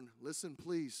born, listen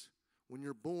please, when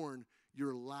you're born,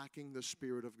 you're lacking the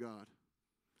Spirit of God.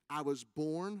 I was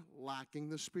born lacking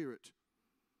the Spirit.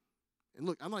 And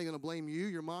look, I'm not even going to blame you,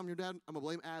 your mom, your dad. I'm going to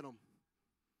blame Adam.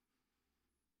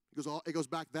 It goes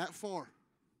back that far.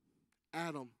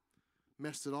 Adam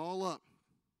messed it all up.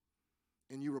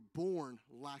 And you were born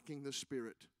lacking the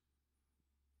Spirit.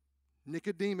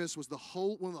 Nicodemus was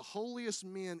one of the holiest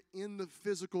men in the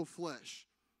physical flesh.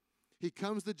 He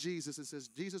comes to Jesus and says,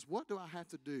 Jesus, what do I have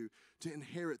to do to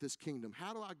inherit this kingdom?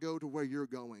 How do I go to where you're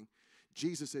going?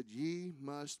 Jesus said, ye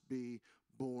must be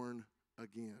born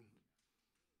again.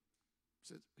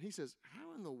 He says,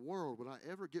 how in the world would I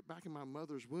ever get back in my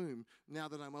mother's womb now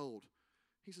that I'm old?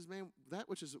 He says, man, that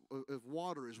which is of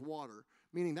water is water,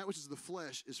 meaning that which is the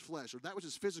flesh is flesh, or that which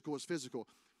is physical is physical.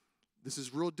 This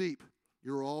is real deep.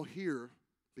 You're all here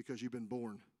because you've been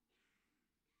born.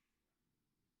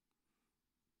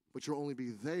 But you'll only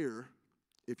be there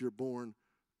if you're born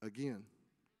again.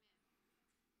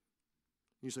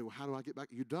 You say, well, how do I get back?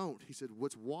 You don't. He said,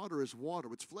 what's water is water.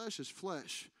 What's flesh is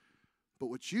flesh. But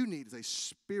what you need is a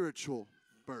spiritual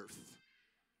birth.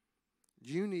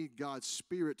 You need God's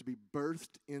Spirit to be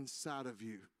birthed inside of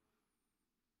you.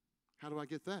 How do I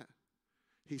get that?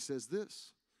 He says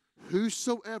this,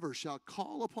 whosoever shall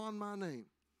call upon my name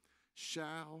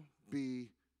shall be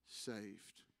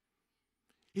saved.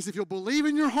 He said, if you'll believe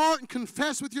in your heart and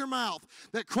confess with your mouth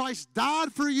that Christ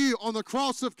died for you on the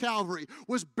cross of Calvary,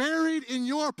 was buried in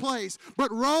your place, but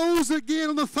rose again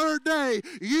on the third day,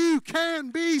 you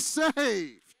can be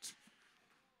saved.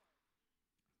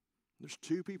 There's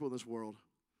two people in this world,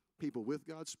 people with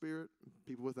God's Spirit and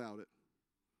people without it.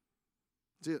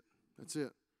 That's it. That's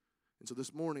it. And so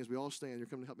this morning, as we all stand, you're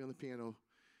coming to help me on the piano.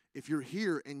 If you're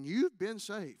here and you've been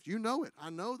saved, you know it. I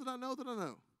know that I know that I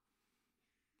know.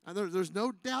 And there's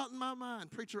no doubt in my mind,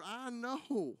 preacher, I know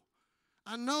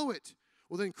it.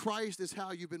 Well, then Christ is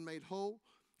how you've been made whole.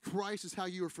 Christ is how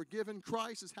you are forgiven.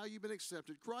 Christ is how you've been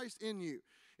accepted. Christ in you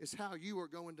is how you are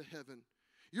going to heaven.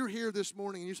 You're here this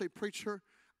morning and you say, preacher,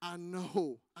 I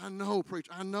know,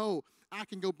 preacher, I know I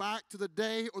can go back to the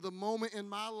day or the moment in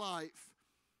my life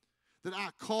that I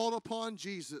called upon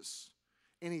Jesus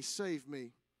and he saved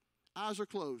me. Eyes are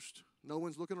closed. No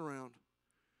one's looking around.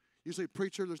 You say,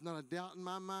 preacher, there's not a doubt in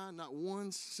my mind, not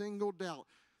one single doubt.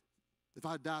 If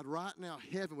I died right now,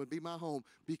 heaven would be my home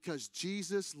because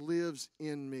Jesus lives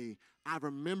in me. I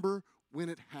remember when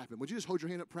it happened. Would you just hold your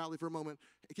hand up proudly for a moment?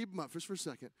 Keep them up just for a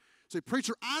second. Say,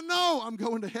 preacher, I know I'm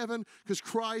going to heaven because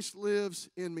Christ lives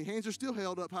in me. Hands are still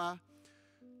held up high.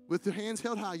 With the hands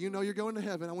held high, you know you're going to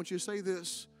heaven. I want you to say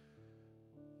this.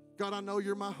 God, I know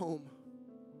you're my home.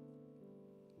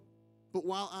 But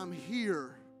while I'm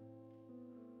here,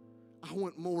 I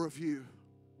want more of you.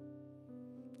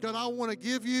 God, I want to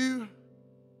give you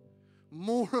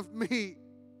more of me.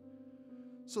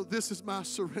 So this is my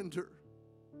surrender.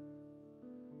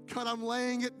 God, I'm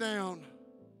laying it down.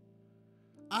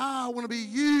 I want to be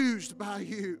used by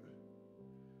you.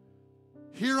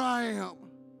 Here I am.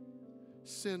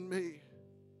 Send me.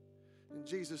 In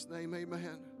Jesus' name,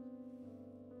 amen.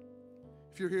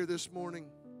 If you're here this morning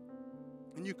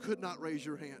and you could not raise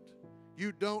your hand,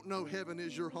 you don't know heaven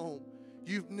is your home,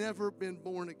 you've never been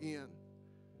born again,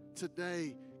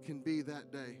 today can be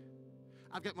that day.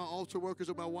 I've got my altar workers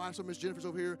over, my wife, so Miss Jennifer's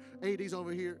over here, AD's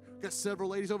over here, got several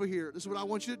ladies over here. This is what I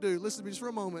want you to do. Listen to me just for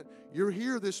a moment. You're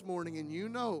here this morning and you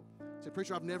know, say,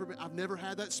 preacher, I've never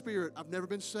had that spirit. I've never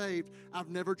been saved. I've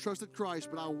never trusted Christ,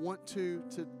 but I want to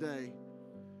today.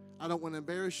 I don't want to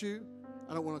embarrass you.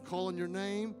 I don't want to call on your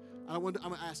name. I'm going to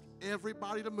ask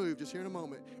everybody to move just here in a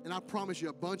moment. And I promise you,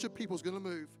 a bunch of people is going to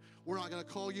move. We're not going to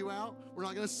call you out. We're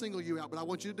not going to single you out. But I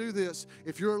want you to do this.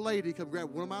 If you're a lady, come grab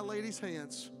one of my ladies'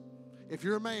 hands. If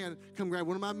you're a man, come grab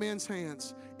one of my men's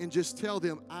hands and just tell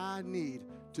them, I need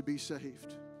to be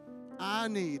saved. I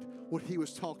need what he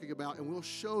was talking about. And we'll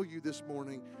show you this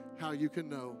morning how you can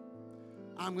know.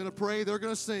 I'm going to pray. They're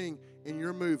going to sing. And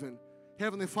you're moving.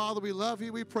 Heavenly Father, we love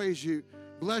you. We praise you.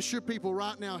 Bless your people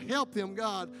right now. Help them,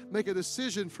 God, make a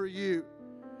decision for you.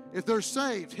 If they're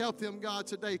saved, help them, God,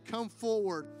 today. Come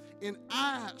forward and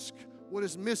ask what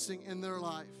is missing in their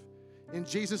life. In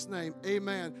Jesus' name,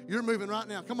 amen. You're moving right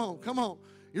now. Come on, come on.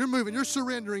 You're moving. You're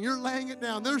surrendering. You're laying it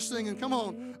down. They're singing. Come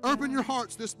on. Open your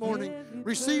hearts this morning.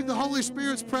 Receive the Holy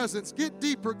Spirit's presence. Get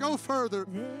deeper. Go further.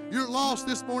 You're lost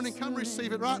this morning. Come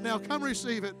receive it right now. Come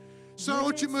receive it. Sir,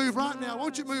 won't you move right now?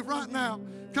 Won't you move right now?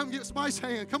 Come get somebody's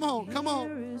hand. Come on, come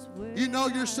on. You know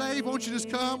you're saved. Won't you just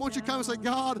come? Won't you come and say,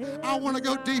 God, I want to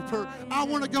go deeper. I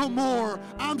want to go more.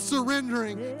 I'm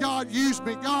surrendering. God, use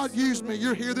me. God, use me.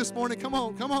 You're here this morning. Come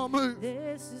on, move.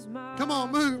 Come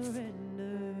on, move.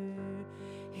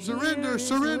 Surrender,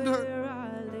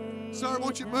 surrender. Sir,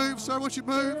 won't you move? Sir, won't you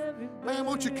move? Man,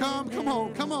 won't you come? Come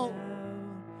on, come on.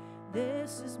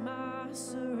 This is my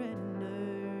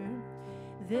surrender.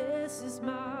 This is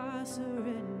my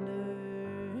surrender.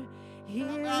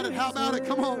 How about it?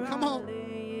 Come on, come on.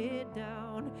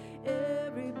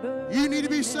 You need to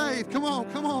be saved. Come on,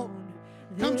 come on.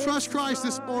 Come trust Christ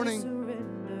this morning.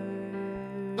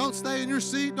 Don't stay in your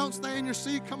seat. Don't stay in your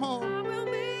seat. Come on.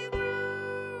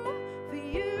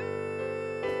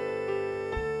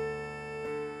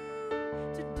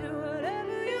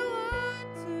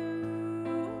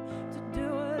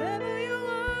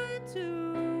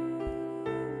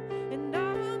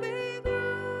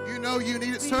 know you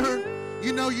need it, sir.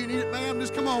 You know you need it, ma'am.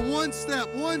 Just come on. One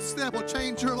step will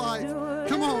change your life.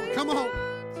 Come on, come on.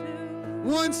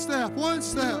 One step, one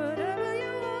step. Whatever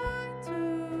you want to.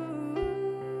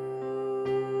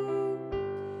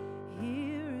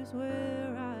 Here is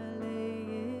where I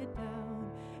lay it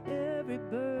down. Every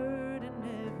burden,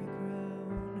 every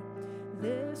crown.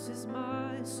 This is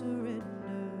my surrender.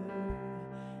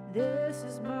 This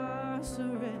is my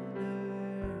surrender.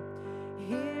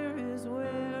 Here is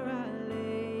where I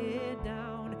lay it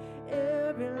down.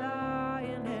 Every lie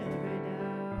and every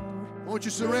doubt. Won't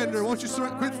you surrender? Won't you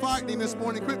surrender? Quit fighting him this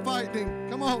morning. Quit fighting him.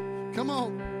 Come on. Come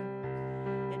on.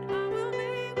 And I will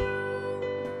make room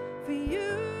for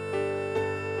you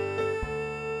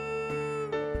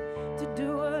to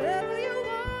do whatever you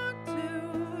want to,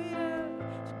 yeah,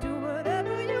 to do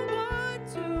whatever you want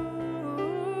to.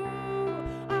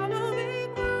 I will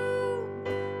make room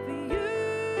for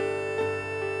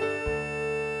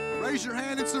you. Raise your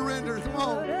hand and surrender. Come on.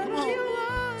 Come Whatever you on.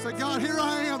 want Say, God, here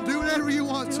I am. Do whatever you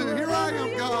want to. Here I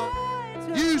am, God.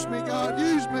 Use me, God.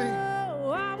 Use me.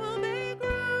 I will make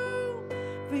room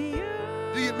for you.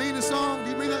 Do you mean the song? Do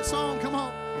you mean that song? Come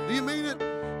on. Do you mean it?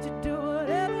 To do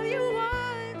whatever you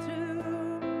want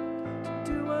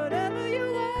to do whatever you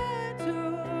want to.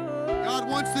 God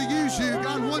wants to use you.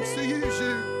 God wants to use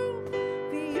you.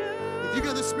 For you. If you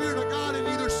got the Spirit of God in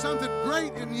you, there's something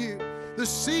great in you. The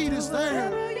seed is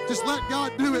there. Just let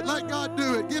God do it. Let God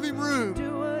do it. Give him room.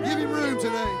 Give him room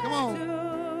today. Come on.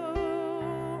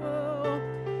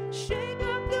 Shake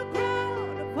up the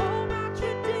ground upon my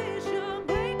tradition.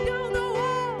 Break down the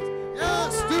walls.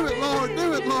 Yes, do it, Lord.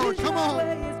 Do it, Lord. Come on.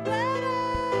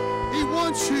 He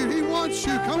wants you. He wants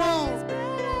you. Come on.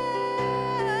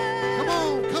 Come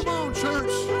on. Come on,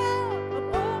 church.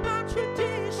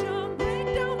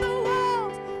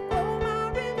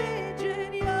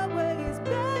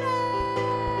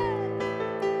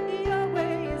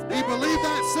 Do you believe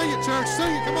that? Sing it, church.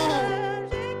 Sing it. Come on.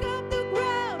 Shake up the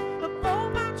ground of all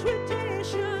my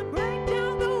tradition. Break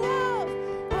down the walls,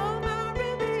 all my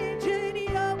religion.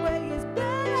 Your way is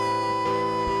better.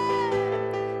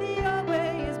 Your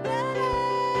way is better.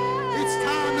 It's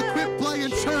time to quit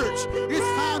playing church. It's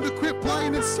time to quit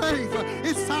playing it safe.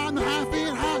 It's time to half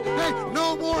in, half. Hey,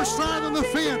 no more stride on the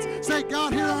fence. Say,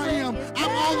 God, here I am.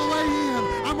 I'm all the way in.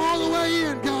 I'm all the way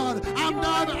in, God. I'm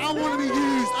diving. I want to be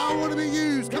used. I want to be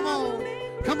used. Come on.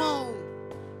 Come on.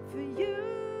 For you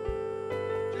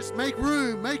Just make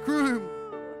room. Make room.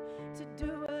 to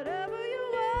do whatever you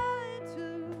want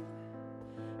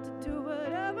to do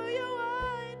whatever you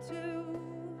want to,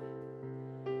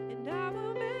 and I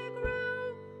will make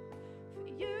room for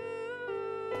you.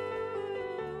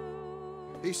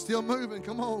 He's still moving.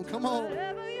 Come on. Come on.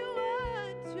 Whatever you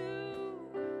want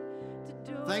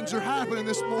to do. Things are happening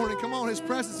this morning. Come on. His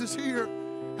presence is here.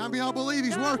 How many of y'all believe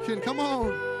he's working? Come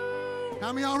on.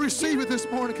 How many of y'all receive it this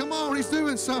morning? Come on. He's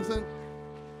doing something.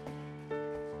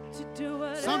 To do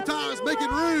whatever Sometimes you making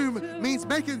want room to. means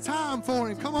making time for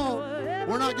him. Come on.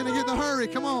 We're not going to get in a hurry.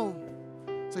 Come on.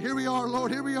 So here we are,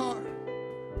 Lord. Here we are.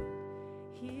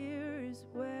 Here is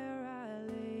where I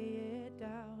lay it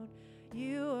down.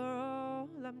 You are all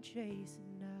I'm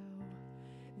chasing now.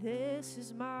 This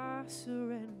is my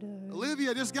surrender.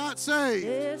 Olivia just got saved.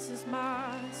 This is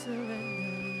my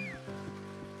surrender.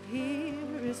 Here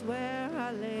is where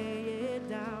I lay it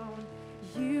down.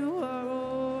 You are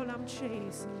all I'm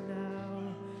chasing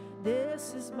now.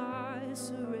 This is my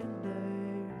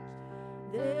surrender.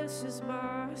 This is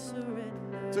my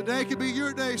surrender. Today could be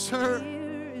your day, sir.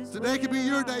 Here is Today could be where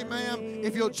your day, I ma'am. lay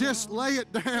If you'll it just down. lay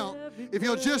it down. If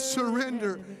you'll just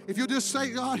surrender. If you'll just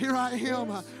say, God, here I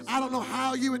am. I don't know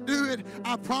how you would do it.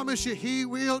 I promise you, he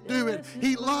will do it.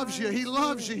 He loves you. He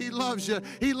loves you. He loves you.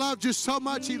 He loved you so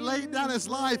much, he laid down his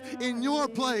life in your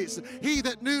place. He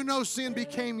that knew no sin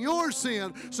became your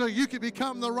sin so you could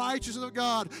become the righteousness of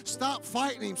God. Stop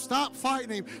fighting him. Stop fighting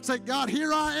him. Say, God,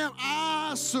 here I am.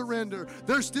 I surrender.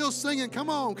 They're still singing. Come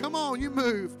on. Come on. You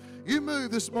move. You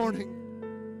move this morning.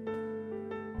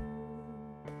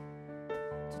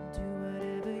 To do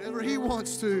whatever Whatever you he want.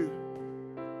 wants to.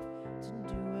 To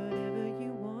do whatever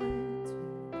you want to.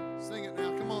 Sing it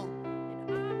now. Come on.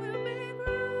 And I will make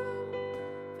room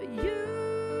for you.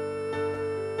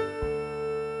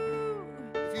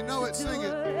 If you know it, Do sing it.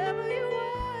 whatever you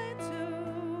want to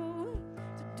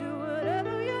do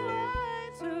whatever you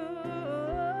want to.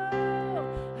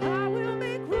 I will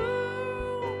make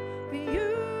room for you.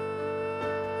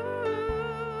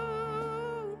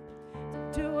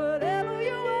 To do whatever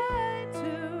you want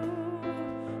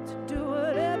to do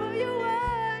whatever you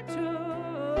want to.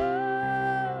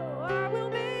 I will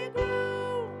make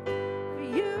room for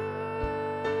you.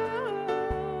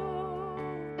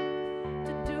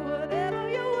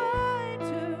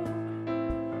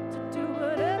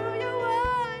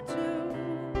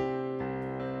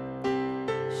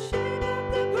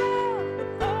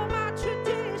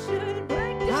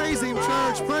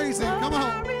 praise Him. Come on.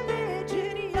 My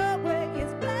religion, your way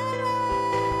is better.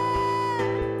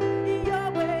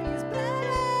 Your way is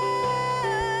better.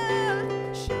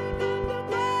 Shake up the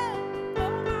ground,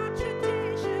 oh my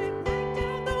tradition. Break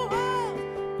down the walls,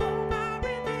 oh my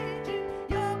religion.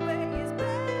 Your way is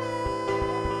better.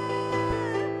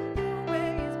 Your way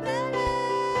is better.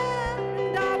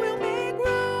 And I will make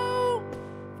room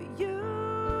for you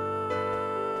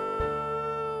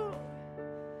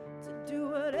to do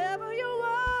whatever you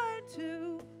want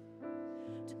to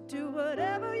do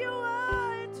whatever you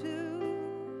want to,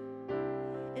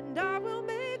 and I will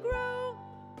make room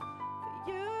for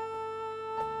you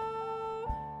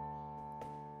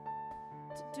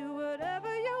to do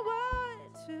whatever you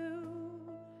want to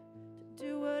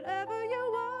do whatever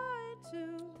you want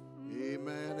to.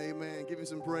 Amen, amen. Give Him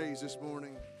some praise this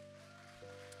morning.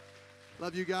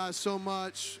 Love you guys so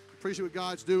much. Appreciate what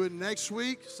God's doing. Next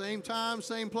week, same time,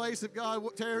 same place. If God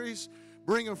tarries,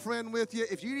 bring a friend with you.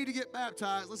 If you need to get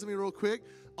baptized, listen to me real quick.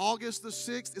 August the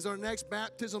 6th is our next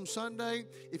Baptism Sunday.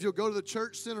 If you'll go to the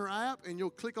Church Center app and you'll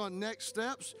click on Next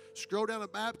Steps, scroll down to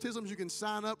Baptisms, you can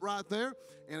sign up right there.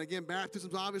 And again,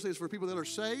 baptisms obviously is for people that are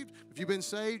saved. If you've been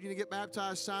saved, you need to get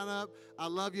baptized, sign up. I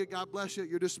love you. God bless you.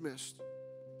 You're dismissed.